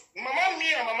 boss, Mama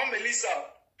me and Mama Melissa,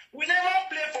 we never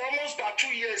play for almost about 2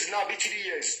 years now, be 3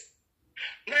 years.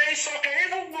 Now so can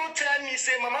even go tell me,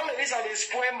 say, Mama Melissa, they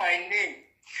spoil my name.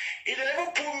 He never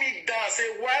put me down, say,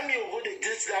 why me over the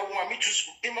date that want me to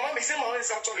school? He said, Mama,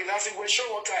 start talking. I said, well, sure,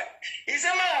 what time? He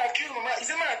said, man, I killed Mama. He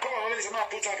said, man, I call Mama Melissa, I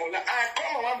put her for life. I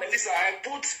call Mama Melissa, I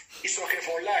put it's okay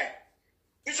for life.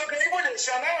 It's okay, even the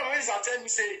Shana Mama Melissa tell me,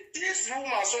 say, this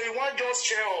woman, so you want just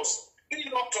share us. He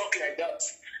did not talk like that.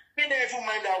 He never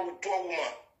mind that with poor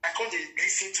woman. I can't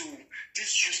listen to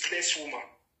this useless woman.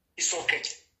 It's okay.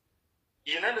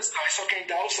 You understand? It's okay, I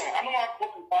don't want to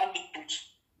put one put.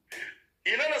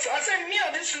 You know, I said, me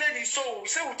and this lady, so we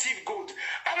say we thief gold.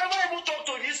 I never able to talk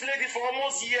to this lady for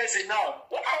almost years now.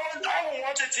 I don't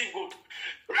want to thief gold.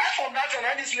 Right from that time,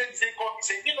 this lady say,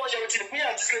 you know, me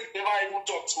and this lady never even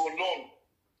talk so long.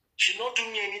 She not do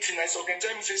me anything. I so can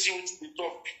tell me, say, she wants to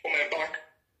talk on my back.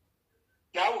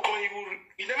 Now we can't even,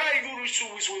 you never even reach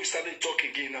 2 weeks when we started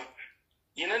talking again now.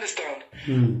 You understand?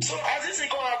 So as this thing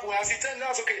come happen, as it turns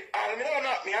out, okay, I mean,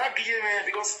 me happy here, man,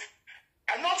 because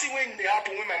I'm not even when they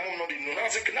happen when my mom not know. Now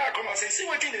I come and say, see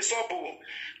what thing they saw, bro.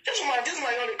 This is my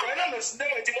only call. I know they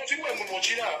went to go to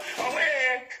Mochina.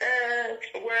 Where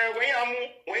am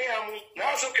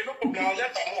now it's okay, no problem. I'll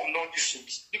let my mom know this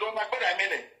things. Because my brother I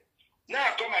mean it. Now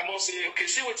I come my mom say, okay,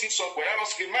 see what things up, but I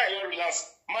must get my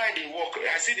relax. Mind they walk.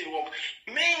 I see they walk.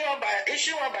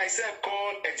 She one by herself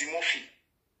called Eddie Murphy.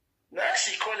 Now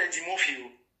she called Eddie Murphy.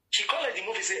 She called Eddie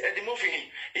Murphy, say, Eddie Murphy,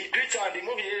 he greets her, the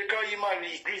movie, he call him and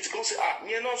he greets, go say,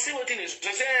 me not see what it is.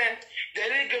 So say, they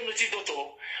didn't give notice, doctor,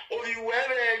 or you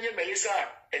were Melissa,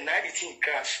 and 90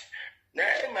 cash. Now,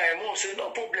 my mom said,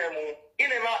 no problem, he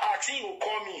never asked, he will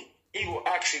call me, he will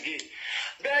ask again.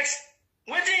 But,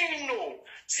 what do you know?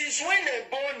 Since when they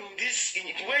born this,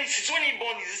 since when he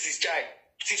born this his child,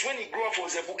 since when he grew up for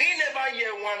example, he never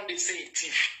hear one day say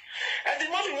thief. And the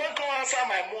moment one come answer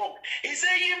my mom, he say,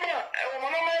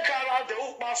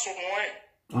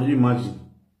 can you imagine?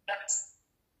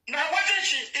 Now, what did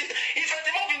she? If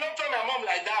the mom did not tell my mom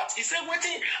like that, he said,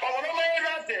 waiting, I want to marry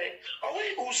there. I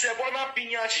will say, Bona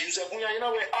Pina, she said, you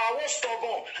know, I was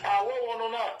stubborn, I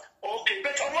want to okay,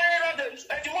 but I'm not there.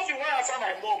 And the moment you want to answer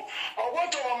my mom, I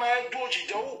want to my doji,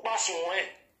 the whole pass away.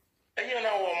 And you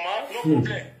know, man, no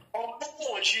problem. Oh,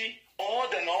 all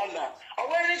the all that. I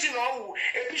want to know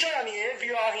a picture and if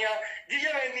you are here, did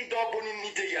you have any double in the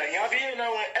day? You have here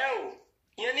now,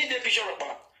 you need a picture of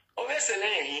that. Oh, that's a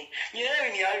lady. You have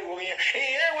any idea?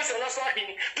 Here was a last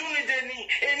thing. Do need any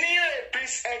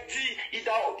priest at the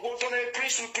without what on a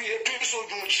priest to be a priest of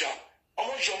Ducha.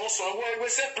 Almost almost where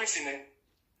was a prisoner.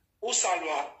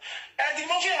 Usalwa. And the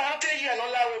movie I have to hear no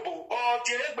allowable or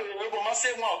the must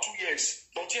say 1 or 2 years.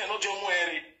 Don't hear no John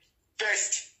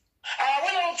first.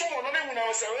 When I was told when I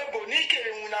was a rebel, Nicky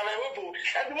when I was rebel,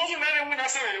 and the movie man when I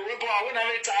said a rebel, I went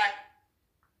away time.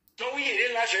 No, we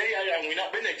didn't last year, and we not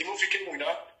been at the movie came winner.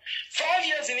 5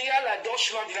 years in the year like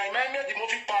Dutchland, did I mind the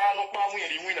movie power no power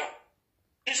winner?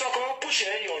 It's a call push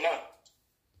a year now.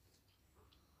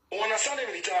 When I saw the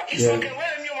military, it's okay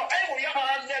when you are able to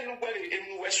have them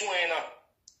in West Wayne.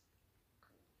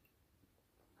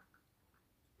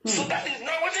 So that is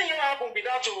now what you happen with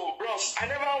that, bros. I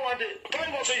never wanted. Don't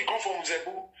also you come from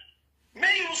Zebu.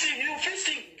 May you see you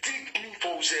facing deep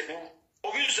for Zebu.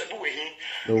 Or you Zebu with him.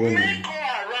 May call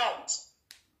around.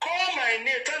 Call my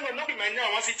name, tell me not be my name, I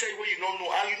want to tell you what you don't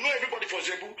know. And you know everybody for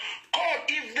Zebu. God,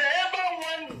 if there ever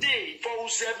one day for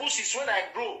Zebu since when I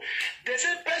grow, they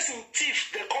say person thief,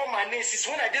 they call my name since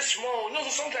when I get small. You know,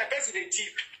 sometimes person they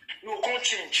thief, you can't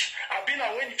change. I've been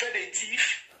when you fed a thief.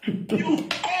 You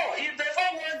call, if there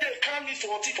ever one day come me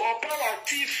for thief or power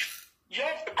thief, you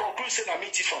have to conclude say I'm a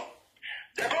thief.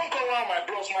 They don't call around my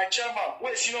bros, my chairman,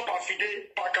 where is Sino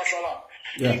Pafide Pakasala.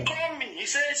 Yeah. He called me, he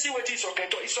said, see what he's talking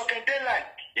to. He's talking deadline.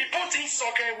 He put his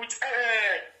talking with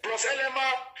Bros Elema,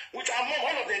 with our mom,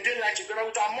 all of them didn't like together,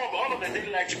 with our mom, all of them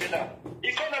didn't like together.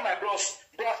 He called them my bros,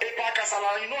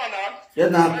 Pakasala, you know, Anna. Yeah,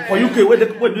 now, for UK, where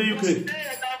do you UK?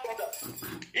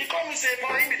 He called me, say, Pa,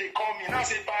 they call me. Now,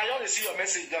 say, Pa, I want to see your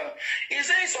message down. He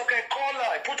said, he's okay, call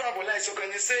her. He put up a line, so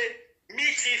can he say, me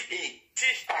thief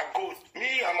are good.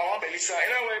 Me and my mom Melissa.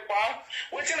 Anyway, Pa,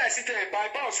 waiting I sit there, Pa,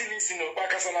 will see listen, Pa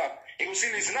Kasala. He will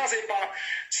see listen. Now say, Pa,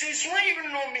 since when you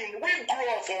know me, we grow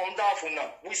up from that for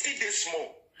now. We still this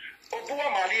small. Obuwa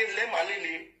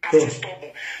Malele, after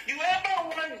stubborn. You ever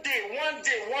one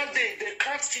day, they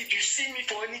can't see you see me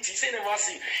for anything. Say never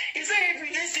see. He said if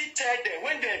you didn't see tell them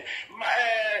when them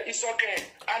it's okay.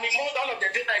 And he moved all of the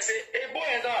data. I say, hey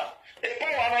boy, that. Hey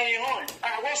boy,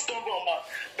 I was stubborn, man.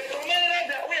 But on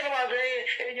that we are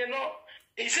very, you know.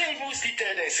 He said if you still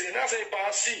tell them, say now say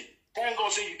pass see. Thank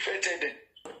God say you tell them.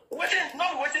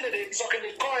 Not waiting that it's okay,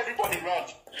 they call everybody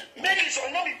around. Make it so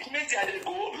not be media they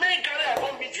go. Make Gary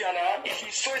about media now if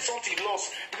you saw something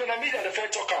lost. Because the media the fair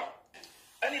talker.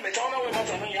 Anyway, tell me what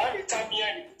I mean. You have a time here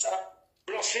and the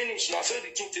plus finish now, so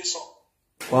the thing takes on.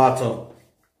 What up?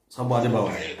 Somebody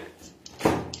about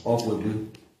off with me.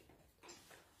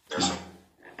 Yes, sir.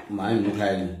 My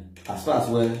name as far as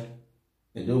where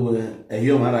they do a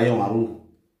human I am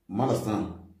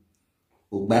understand.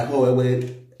 Back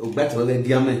away. Better than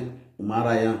Diame,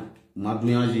 Umaraya,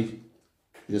 Maduyaji, you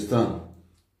understand?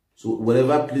 So,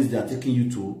 whatever place they are taking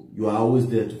you to, you are always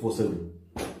there 247.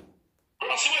 I'm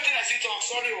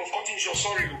sorry of cutting you,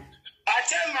 sorry. I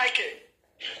tell Michael,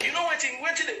 you know what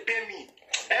they pay me?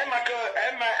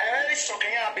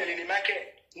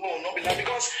 No,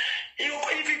 because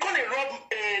if you gonna rob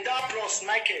that plus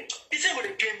Michael, he's not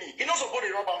gonna pay me. He's not supposed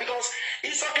to rob him because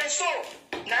it's okay. So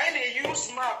now they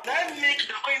use map, now make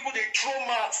the people they throw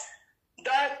map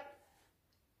that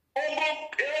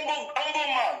humble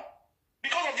man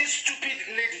because of this stupid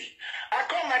lady. I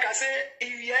come like I say,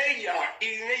 if you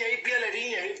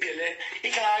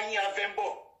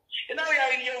and now we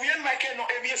are Michael, no,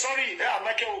 sorry,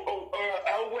 Michael,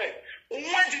 aware.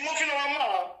 When the moving on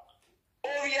ma,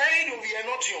 oh, we are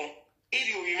not young.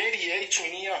 Idio, we made here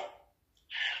 20 years.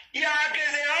 Yeah,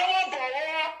 because they are all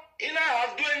in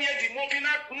our doing the moving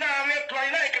up now,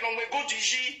 applying like on the go to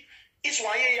G. It's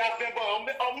why you have been born,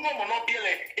 not be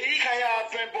like, Erika, have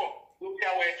will be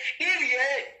away. If you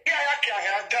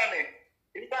have done it,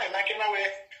 if I make it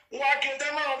away, what can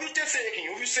them out? We just saying,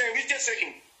 you say, we just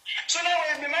saying. So now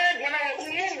I remember when I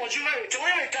was you married to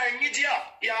every time media,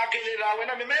 yeah, I get it out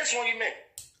when I'm a man swung him.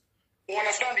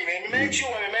 Understand him, make sure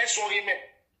I'm a man swung him.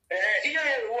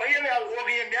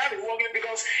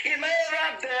 Because in my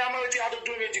rap there, I'm already out of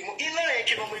doing it. In my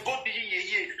kingdom, we go to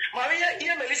ye. Maria,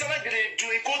 here, Melissa, to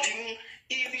a court in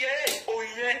EVA or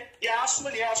yeah, ask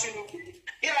me, ask you.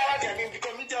 Yeah, I like him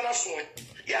because media last one.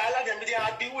 Yeah, I like the media,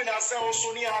 I do when I sell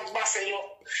Sonia and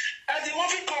Basayo. I did not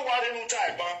think of what in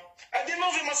time, I did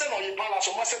not think myself on your palace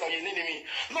or myself on your enemy.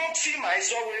 Not see my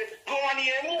story, go on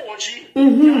here, more G. The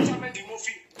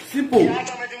movie. Pipo.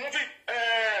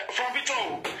 From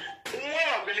Pipo.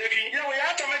 One believe you know, we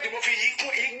have to make the movie. He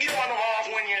give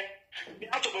 1.5 year. You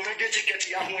have to make a ticket.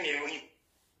 You have 1 year.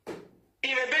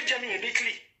 Even Benjamin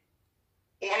Bickley.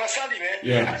 Understand me?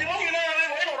 Yeah. And the movie now,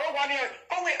 we don't 1 year.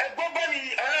 Oh, wait, a Bobby,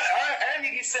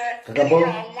 he said,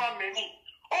 one minute.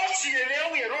 Oh, see,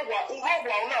 we are Roba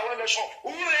now, when the shop.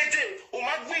 Who they did, who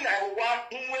might win, I will want,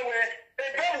 who were.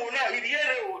 Now, if you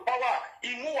have power,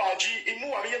 you move out, you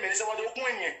move out, you may say, what the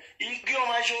point you give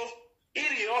my show,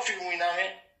 it off you win.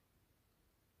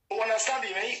 Understand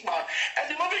him, and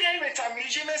the moment you have time,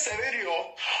 you may say,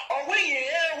 or when you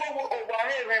hear what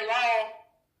allow.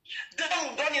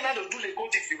 Don't you know to do the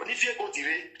good if you go to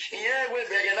it? Yeah, where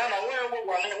they're going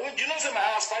to you know, say my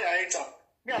house fire later.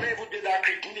 Me and able to do that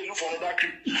creek, you look for that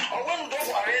creek. Or when you don't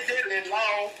want to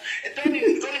allow, it don't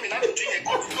mean not to do a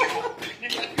good thing.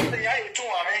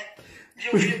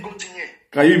 You go to me.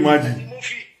 Can you imagine?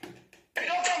 And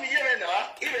don't tell me here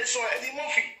now, even so, any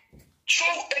movie.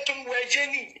 Show it to where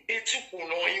Jenny, it's no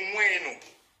in Wayne.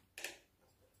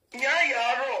 I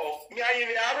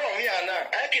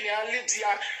can live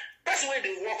here. That's why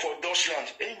they work for Deutschland.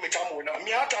 Me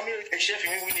a chef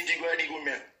in we need to go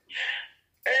women.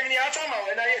 And the time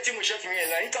when I get him chef me,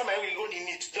 and anytime I will go in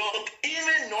it, don't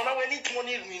even know when it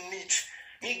money we need.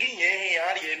 Me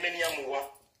give many more.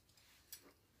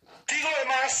 Tigo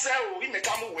myself, we make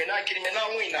come when I can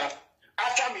now win.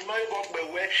 After me, my work by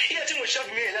where he had to chef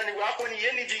me, and we are going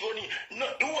any digoni. No,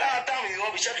 you are down, you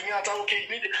will be chefing me out. Okay,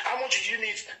 how much do you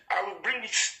need? I will bring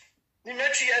it. Ni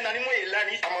meti ya na ni mo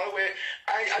elani amawe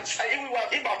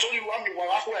if I told you want me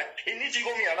wa ahwe ini ti go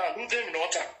mi ana nte mi no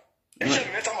ta e se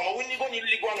mi meta mama woni go ni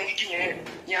ligo anu ni kinye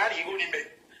ni ari go ni me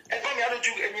e ba mi ado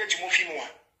ju enye ti mo fi mo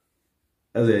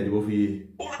a eze di mo fi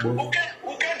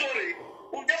okay dole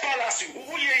u de palace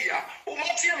u ye ya u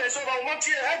ma ti me so ba u ma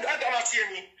ti ada ma ti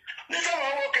mi ni ta ma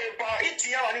wo ke ba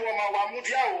iti ya wa ni wa mu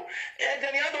dia o e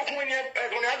de ni ado kun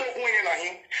ni na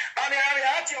hin ani ari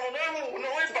ati o no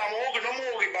we ba mo go no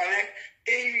mo we ba le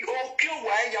e o ki o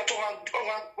wa ya to han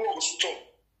go sto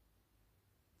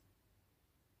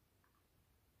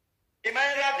e ma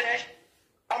ra de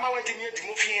ama we di ni di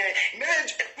mo fi e me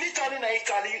ni ta ni na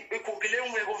Italy e ko gele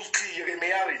mu e go fi re me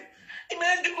yare e me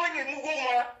du go ni mu go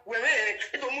ma we me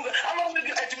e do mu ama we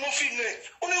di mo fi ne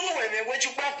o ni go we me we ju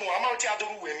pa kun ama o ti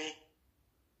adoru we mi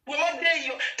we ma dey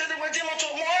yo te de we di mo to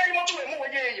we mo we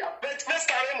ye ya but let's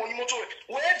carry mo ni mo to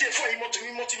we dey for mo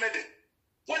to me de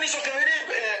when is okay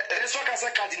so ka sa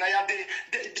card na ya de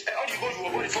all you go you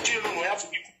go for you no ya fu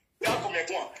ya ko me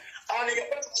ko and you get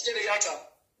to the yata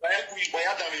ya ku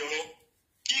ya da me yo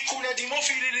iku na di mo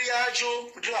fi ri ya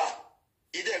jo dra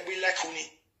ide gbe like oni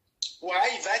wa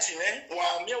invite me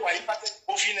wa me wa invite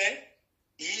mo fi ne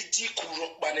idi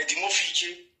kuro pa na di mo fi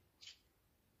che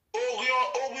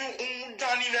ogun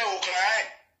dani le o kan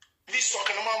this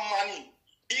talking about money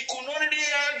iku no ri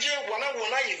ya je wona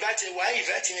invite wa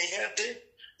invite me here de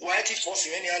why it force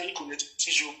any ali connect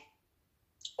tissue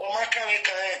o ma kan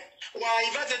why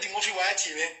invite the movie why it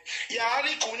ya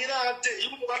ali kuni na de you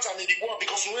know what I mean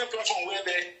because we platform where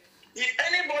there if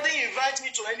anybody invite me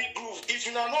to any group if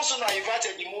you are not so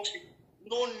invited the movie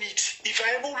no need if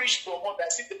I ever reach for more I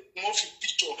see the movie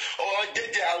picture or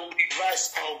they I will advise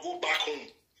I'll go back home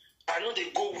I know they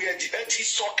go where the edgy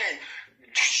soccer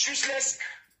useless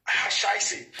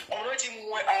Shaisi, already we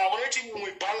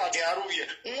bala the Arovia,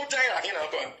 Mutaya in a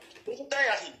bun,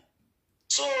 Mutaya.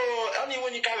 So, only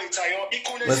when you carry Tayo, you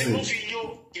couldn't see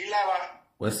you, Ilara.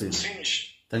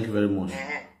 Finish. Thank you very much.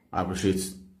 I appreciate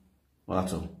it.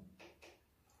 Well,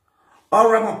 all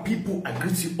right, my people, I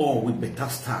greet you all with better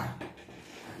style.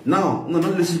 Now, I'm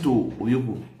not listening to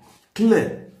Oyobo.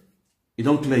 Clear. You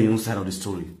don't clear your own side of the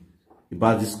story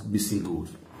about this missing gold.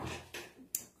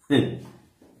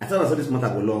 I thought I saw this matter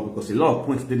go long because a lot of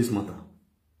points to this matter.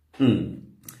 And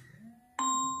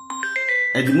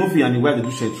the movie and the way they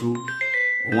do share through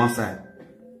on one side.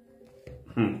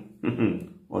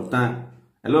 All time.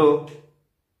 Hello?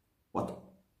 What?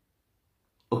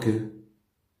 Okay.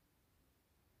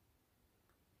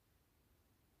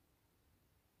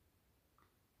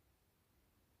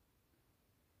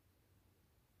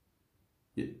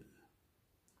 Yeah.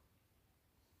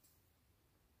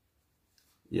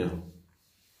 Yeah.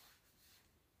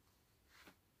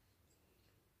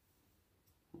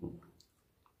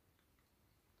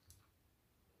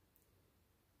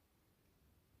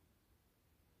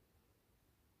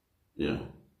 Yeah.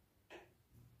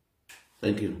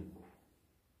 Thank you.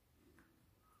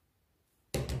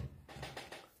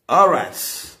 All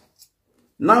right.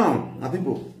 Now, my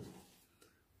people,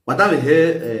 what I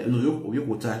hear,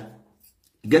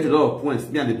 get a lot of points.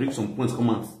 Me and they bring some points. Come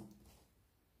out.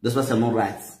 That's why I'm not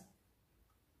right.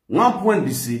 One point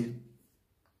BC.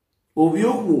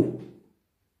 Obioko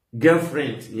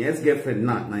girlfriend, yes, girlfriend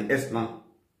now, yes now.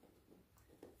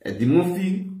 The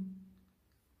movie.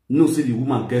 No, say the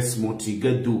woman gets smart,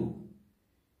 get do.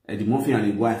 And the Murphy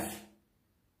and the wife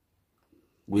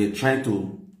were trying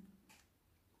to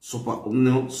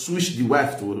switch the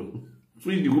wife to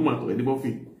switch the woman to the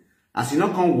Murphy. As you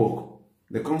not can work,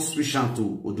 they can switch on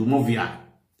to Odumovia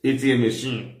ATM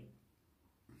machine.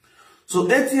 So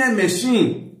ATM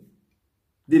machine,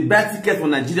 they buy ticket for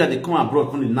Nigeria, they come abroad,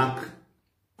 come the knack,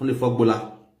 come the fuck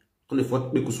bola, come the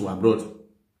fuck bekusu abroad.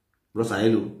 Rosa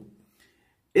hello.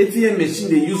 ATM machine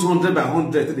they use 100 by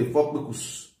 100 to the fuck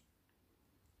because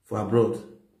for abroad.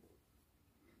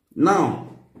 Now,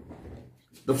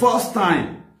 the first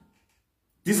time,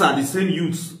 these are the same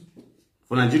youths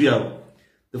for Nigeria.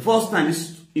 The first time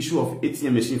this issue of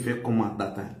ATM machine fair come at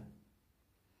that time.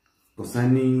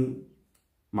 Concerning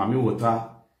Mami Water,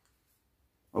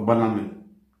 Obaname,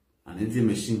 and ATM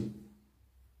machine.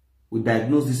 We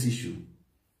diagnose this issue.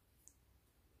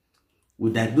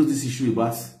 We diagnose this issue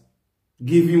about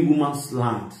giving women's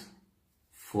land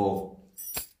for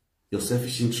your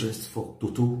selfish interest for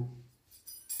Toto.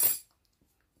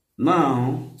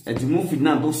 Now, Eddie Murphy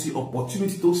now don't see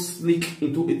opportunity to sneak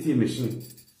into ATM machine.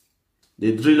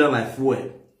 They drill her like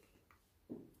fuel.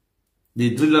 They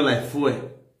drill her like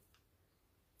fuel.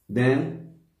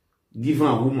 Then give her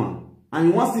a woman. And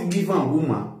you want to give her a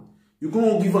woman, you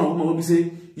can't give her a woman when you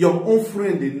say your own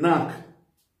friend they knock.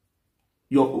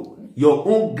 Your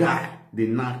own guy they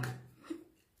knock.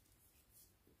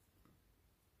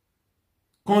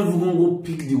 Can't even go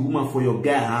pick the woman for your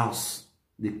guy house.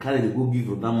 They carry, they go give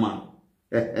to that man.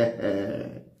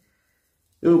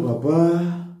 Yo,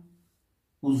 Baba.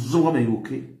 Uzoma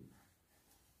okay.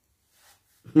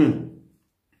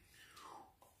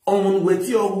 On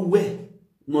weti or we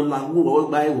no la wo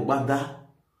ba e wo bada.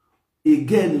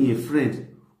 Again, your friend.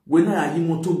 When I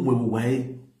him to mwe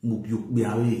wae mubi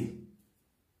awe.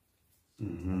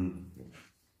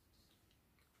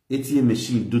 ATM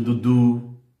machine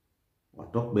do.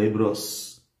 What talk baby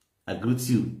bros? I greet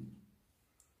you.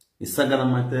 Isagana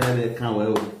matere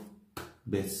kanwe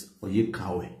bet oye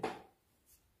kanwe.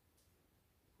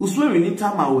 Uswe ni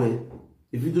tamawe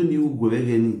if you don't know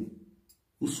gwegeni.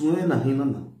 Uswe na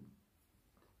hinana.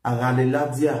 Agalela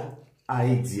dia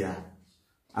idea.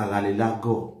 Agalela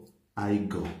go I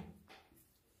go. You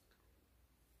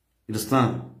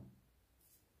understand?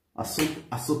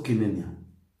 Aso kinenya.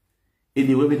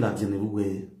 Anyway we la jene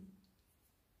we.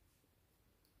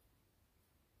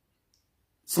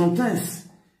 Sometimes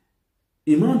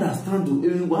you don't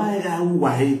understand why that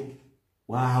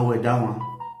one.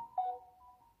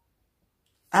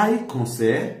 I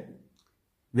concern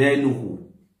very no.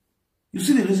 You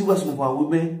see the reason why some of our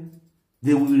women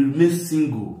they will remain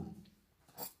single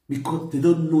because they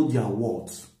don't know their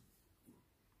worth.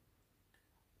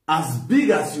 As big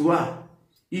as you are,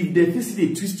 if they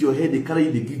physically twist your head, they carry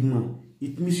you, they give man.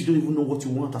 It means you don't even know what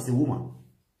you want as a woman.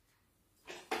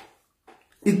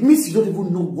 It means you don't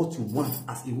even know what you want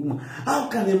as a woman. How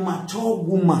can a mature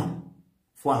woman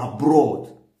for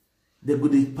abroad they go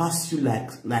to pass you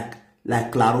like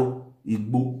Claro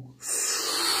Igbo?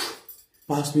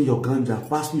 Pass me your ganja,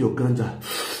 pass me your ganja.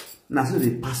 Now so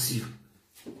they pass you.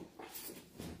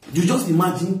 You just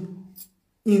imagine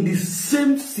in the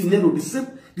same scenario, the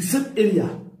same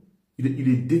area,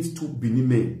 you date two Benin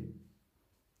men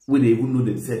when they even know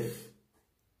themselves.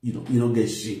 You don't get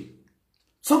shit.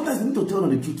 Sometimes you need to tell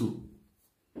them the truth.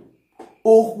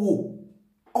 Oh,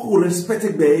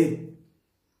 respected by.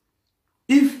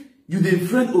 If you the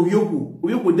friend of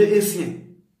Oyoku de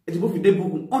Asian, and you both de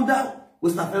book under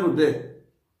West Africa there.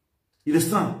 You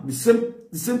understand? The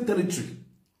same territory.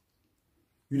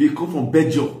 You they come from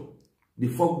Belgium. They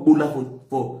fuck Bola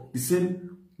for the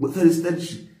same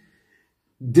territory.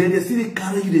 Then they still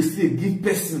carry you, they still give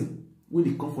person when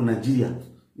they come from Nigeria,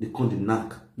 they come the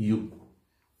knock you.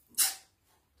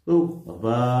 Oh,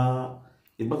 Baba,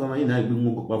 if Baba you na be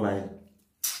mo Baba.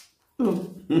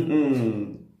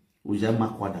 Oja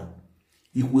makwada.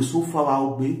 Ikwe so far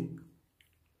ogbe.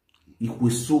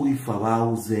 Ikwe so ifara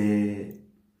oze.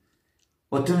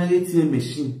 Automatic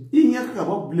machine. Inya ka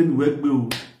ba blame we gbe o.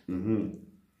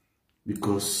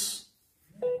 Because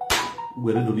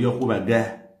we don't do your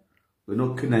baga. We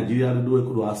no ke Nigeria do we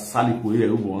could asali ko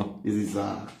ire o. This is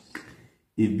a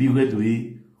big way to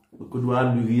we could wa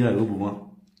lu ire o.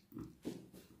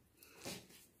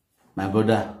 My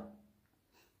brother,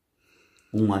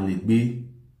 unwanigbe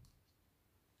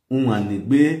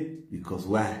because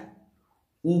why?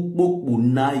 Upopo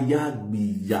na ya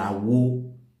gbiyawo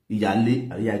iyale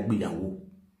ya gbiyawo.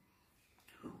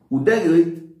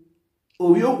 Udere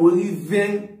Oyoko ri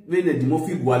ven the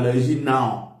Murphy Gwalaji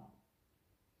now.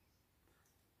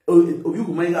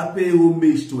 Oyoko ma ga pay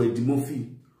homage to Eddie Murphy.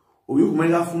 Oyoko ma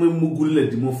ga fun mugule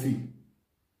Eddie Murphy.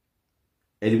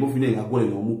 Eddie Murphy na ga gbo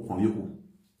eyan mu kan Oyoko.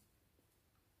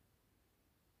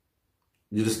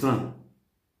 You understand?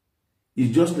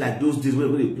 It's just like those days where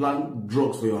they plant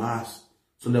drugs for your house.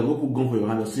 So they'll go put gun for your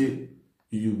hand. They'll say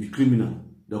you'll be criminal.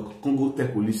 They'll come go tell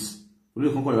police.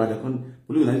 Police come call your house.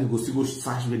 Police will go see go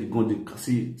search where the gun. They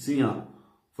see you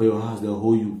for your house. They'll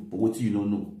hold you. But what you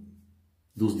don't know?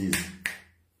 Those days.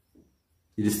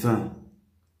 You understand?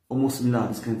 Almost similar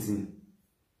this kind of thing.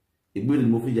 A boy in the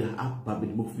movie ya up, but the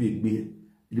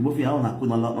movie I wanna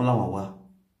put on la.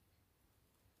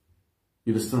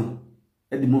 You understand?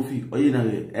 Eddie Murphy,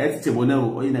 oyinare,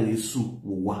 etibonero, oyinare su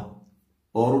wa.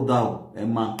 Oru dao,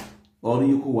 ema, oru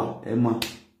yuko wa, ema.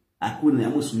 Akune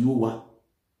amusu yu wa.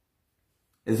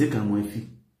 Ezeka mwefi.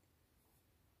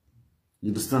 You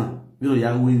understand? Vino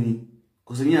ya wini.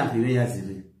 Kose ni afiwe ya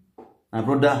zile. My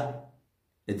brother,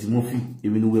 Eddie Murphy,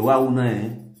 even we wa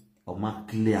una oma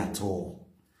clear at all.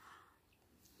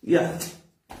 Yeah,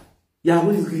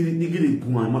 when is giving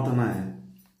puma matana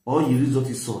all you resort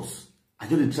is source. I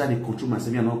just try to control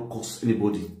myself and not curse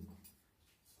anybody.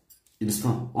 You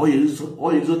understand? All you use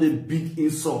the big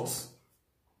insults.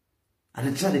 I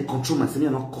dey try to control myself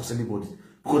and not curse anybody.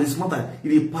 Because it's matter, it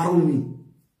dey paro me.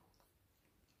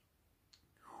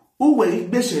 Who will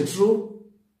it be true?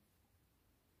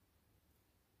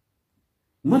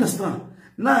 You understand?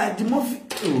 Now, the Murphy.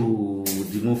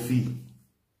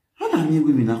 How na me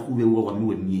women na who we wa me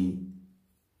with me?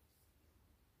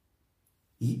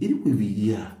 Anyway, we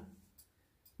here.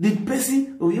 The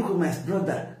person, oh, you come my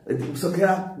brother, so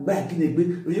back in a bit,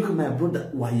 you come my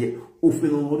brother, why you open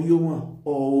on you want,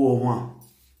 oh, one.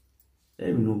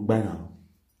 Let me know by now.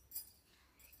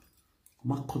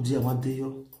 Makodia, what day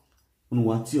you?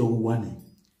 Nwati o wane,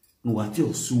 nwati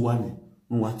o suwane,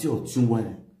 nwati o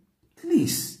tunwane.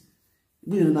 Please,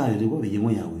 we don't know the way you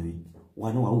want ya we.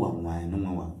 Why no wa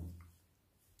no wa.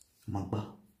 Magba,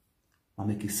 ma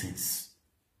make sense.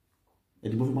 The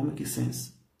movie ma make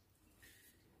sense.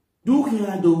 Do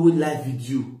here do with live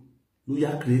video, you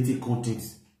are creating content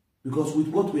because with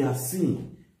what we are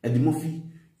seeing at the movie,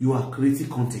 you are creating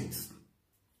content.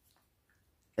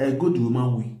 A good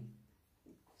woman we,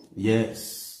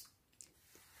 yes.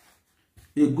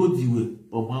 A good way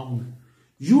of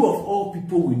you of all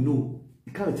people we know,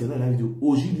 you can't tell that video.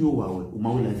 Ojidio wawe,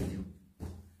 umawe live video.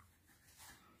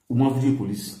 Uma video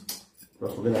police.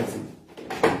 Forget that thing.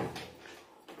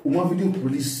 Uma video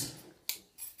police.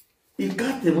 He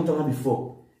can't tell what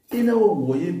before. He never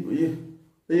go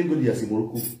there see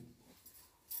Morocco.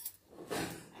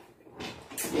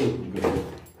 Oh God.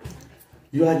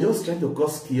 You are just trying to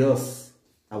cause chaos,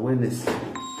 awareness.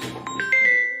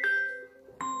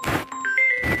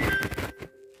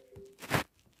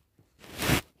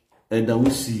 And I will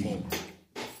see.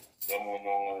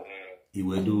 You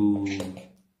will do.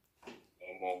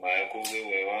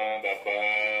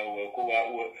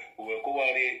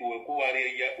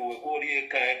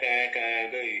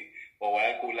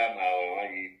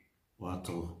 What?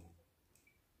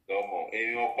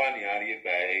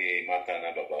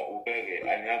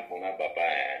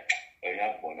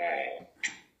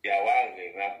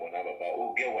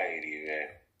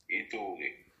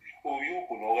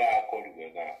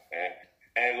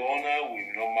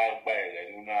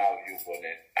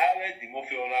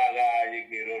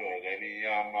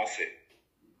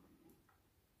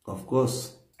 Of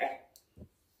course.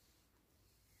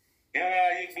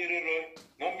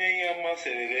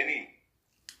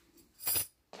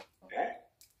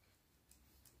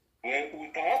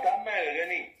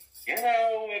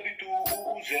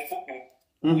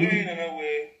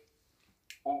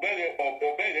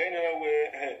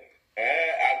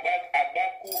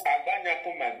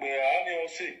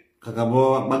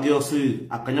 Kakabo bagi osi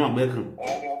akanya mabeka.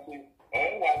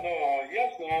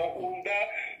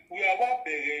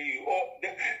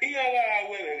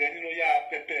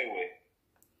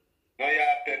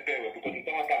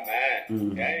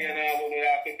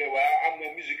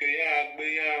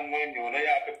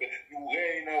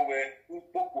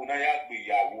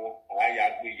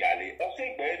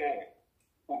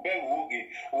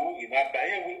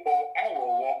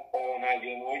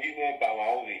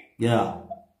 Yeah.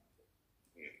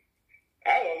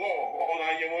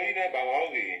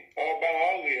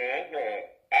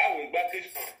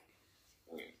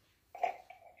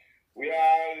 We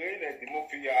are in a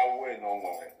democracy way, no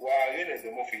more. We are in a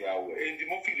democracy way. In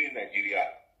democracy in Nigeria,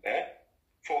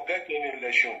 forget any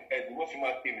election. A democracy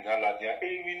team in Aladia.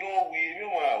 We know we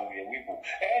go.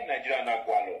 Nigeria na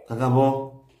kwalo.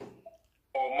 Kakabo.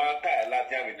 O mata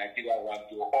Aladia in Nigeria want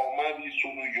to. O mani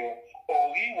sunu yo.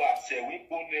 O riwa se we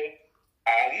pone.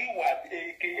 Ariwa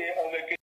aka